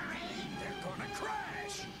treachery! They're gonna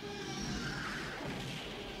crash.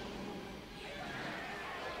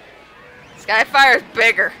 Skyfire's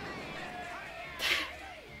bigger.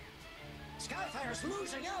 Skyfire's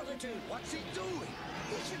losing altitude. What's he doing?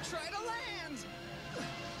 He should try to land!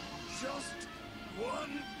 Just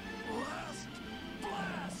one last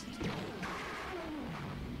blast.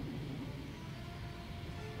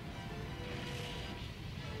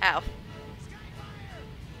 Ow.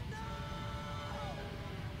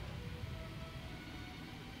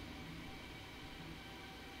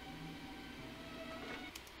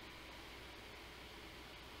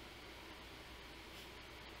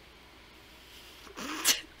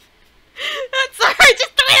 I'm sorry,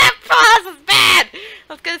 just the way that pause was bad!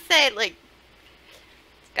 I was gonna say, like,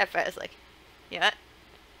 Skyfire's like, you know what?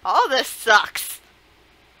 All this sucks.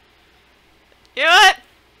 You know what?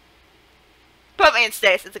 Put me in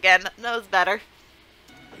stasis again. Knows better.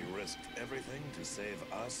 We risked everything to save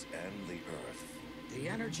us and the Earth. The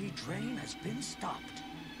energy drain has been stopped.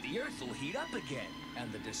 The Earth will heat up again,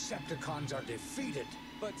 and the Decepticons are defeated.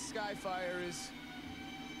 But Skyfire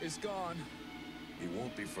is gone. He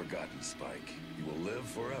won't be forgotten, Spike. He will live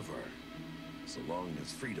forever, so long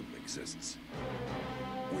as freedom exists.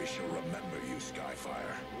 We shall remember you,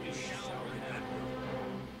 Skyfire. We shall remember.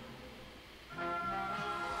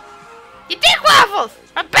 You dick waffles!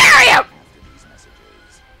 I'll bury him! After these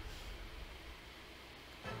messages.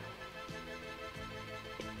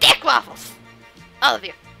 Dick waffles! All of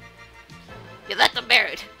you. You let them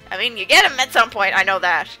buried. I mean, you get them at some point, I know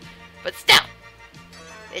that. But still,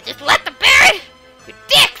 you just let them buried? You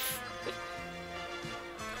dicks!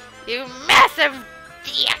 You massive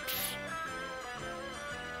dicks!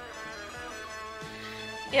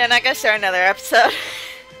 Yeah, not gonna start another episode.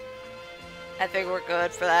 I think we're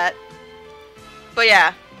good for that. But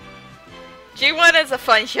yeah, G1 is a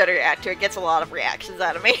fun show to react to. It gets a lot of reactions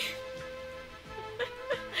out of me.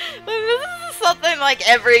 This is something like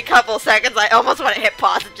every couple seconds I almost want to hit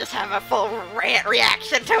pause and just have a full rant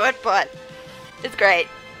reaction to it, but it's great.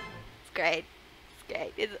 It's great. It's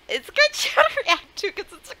great. It's a good show to react to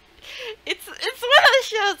because it's one of the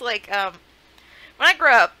shows like when I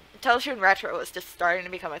grew up, television retro was just starting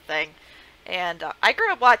to become a thing. And I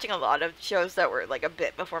grew up watching a lot of shows that were like a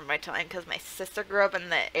bit before my time because my sister grew up in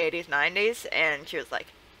the 80s, 90s, and she was like,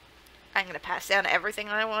 I'm going to pass down everything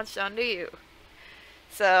I watched on to you.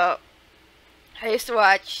 So, I used to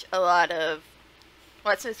watch a lot of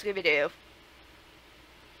What's New Scooby-Doo.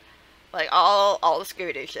 Like, all the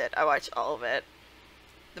Scooby-Doo shit. I watched all of it.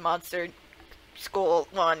 The Monster School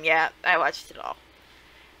one, yeah, I watched it all.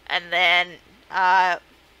 And then,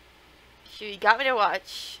 she got me to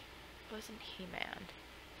watch... It wasn't He-Man.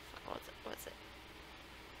 What was it?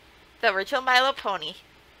 The original My Little Pony.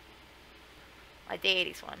 Like the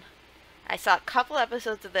 80s one. I saw a couple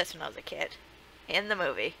episodes of this when I was a kid. In the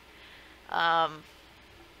movie.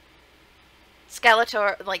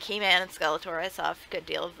 Skeletor, like He-Man and Skeletor, I saw a good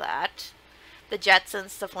deal of that. The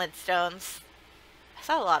Jetsons, the Flintstones. I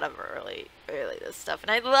saw a lot of early this stuff,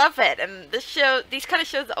 and I love it. And this show, these kind of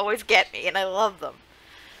shows always get me, and I love them.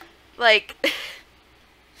 Like...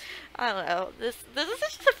 I don't know. This is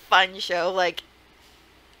just a fun show. Like,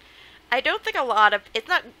 I don't think a lot of... It's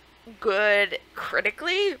not good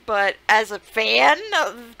critically, but as a fan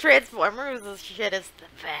of Transformers, this shit is the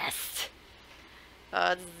best.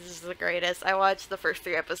 This is the greatest. I watched the first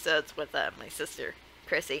 3 episodes with my sister,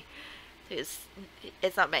 Chrissy. It's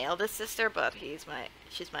not my eldest sister, but she's my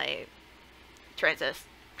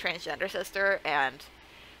transgender sister, and...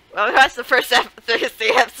 Well, we watched the first 3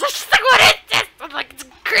 episodes. She's like, what is this? I'm like, it's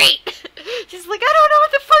great. She's like, I don't know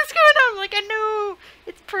what the fuck's going on. I'm like, I know.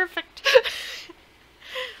 It's perfect.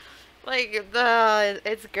 Like,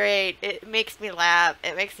 it's great. It makes me laugh.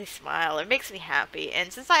 It makes me smile. It makes me happy.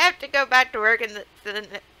 And since I have to go back to work and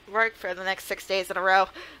work for the next 6 days in a row,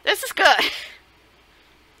 this is good.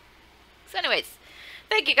 So anyways,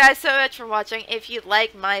 thank you guys so much for watching. If you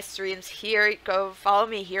like my streams here, go follow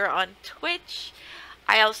me here on Twitch.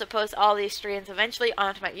 I also post all these streams eventually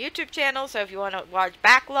onto my YouTube channel, so if you want to watch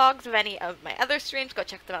backlogs of any of my other streams, go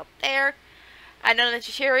check them out there. I know that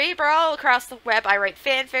Yashiroreaper all across the web. I write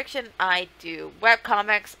fan fiction, I do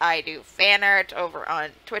webcomics, I do fan art over on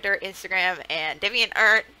Twitter, Instagram, and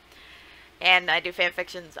DeviantArt. And I do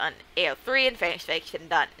fanfictions on AO3 and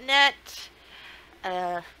fanfiction.net.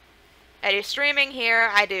 I do streaming here.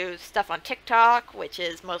 I do stuff on TikTok, which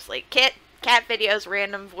is mostly cat videos,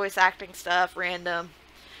 random voice acting stuff,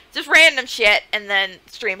 just random shit, and then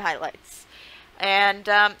stream highlights. And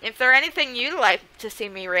if there's anything you'd like to see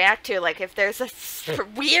me react to, like if there's a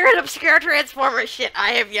weird, obscure Transformers shit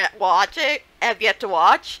I have yet to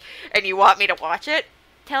watch, and you want me to watch it,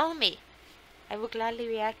 tell me. I will gladly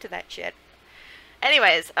react to that shit.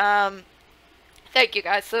 Anyways, thank you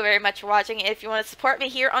guys so very much for watching. If you want to support me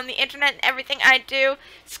here on the internet and everything I do,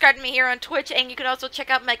 subscribe to me here on Twitch, and you can also check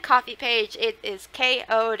out my coffee page. It is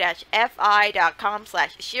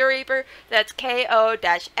ko-fi.com/Yashiroreaper. That's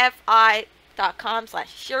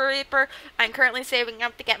ko-fi.com/Yashiroreaper. I'm currently saving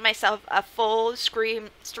up to get myself a full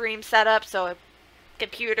stream setup, so a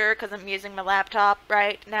computer, because I'm using my laptop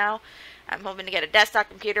right now. I'm hoping to get a desktop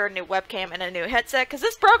computer, a new webcam, and a new headset, because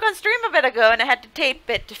this broke on stream a bit ago, and I had to tape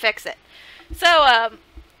it to fix it. So,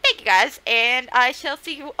 thank you guys, and I shall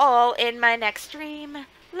see you all in my next stream.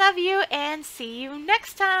 Love you, and see you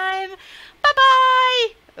next time.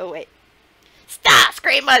 Bye-bye! Oh, wait.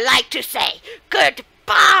 Starscream would like to say,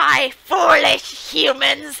 goodbye, foolish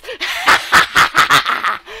humans!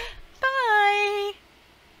 Bye!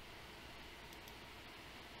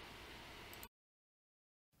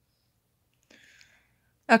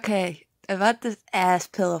 Okay, I bought this ass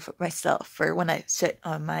pillow for myself for when I sit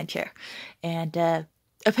on my chair. And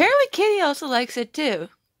apparently Kitty also likes it too.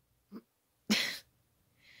 Because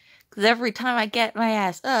every time I get my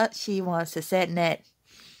ass up, she wants to sit in it.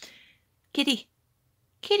 Kitty.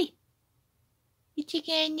 Kitty. You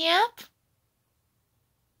taking a nap?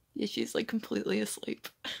 Yeah, she's like completely asleep.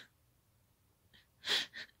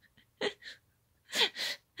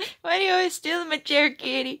 Why do you always steal my chair,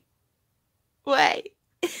 Kitty? Why?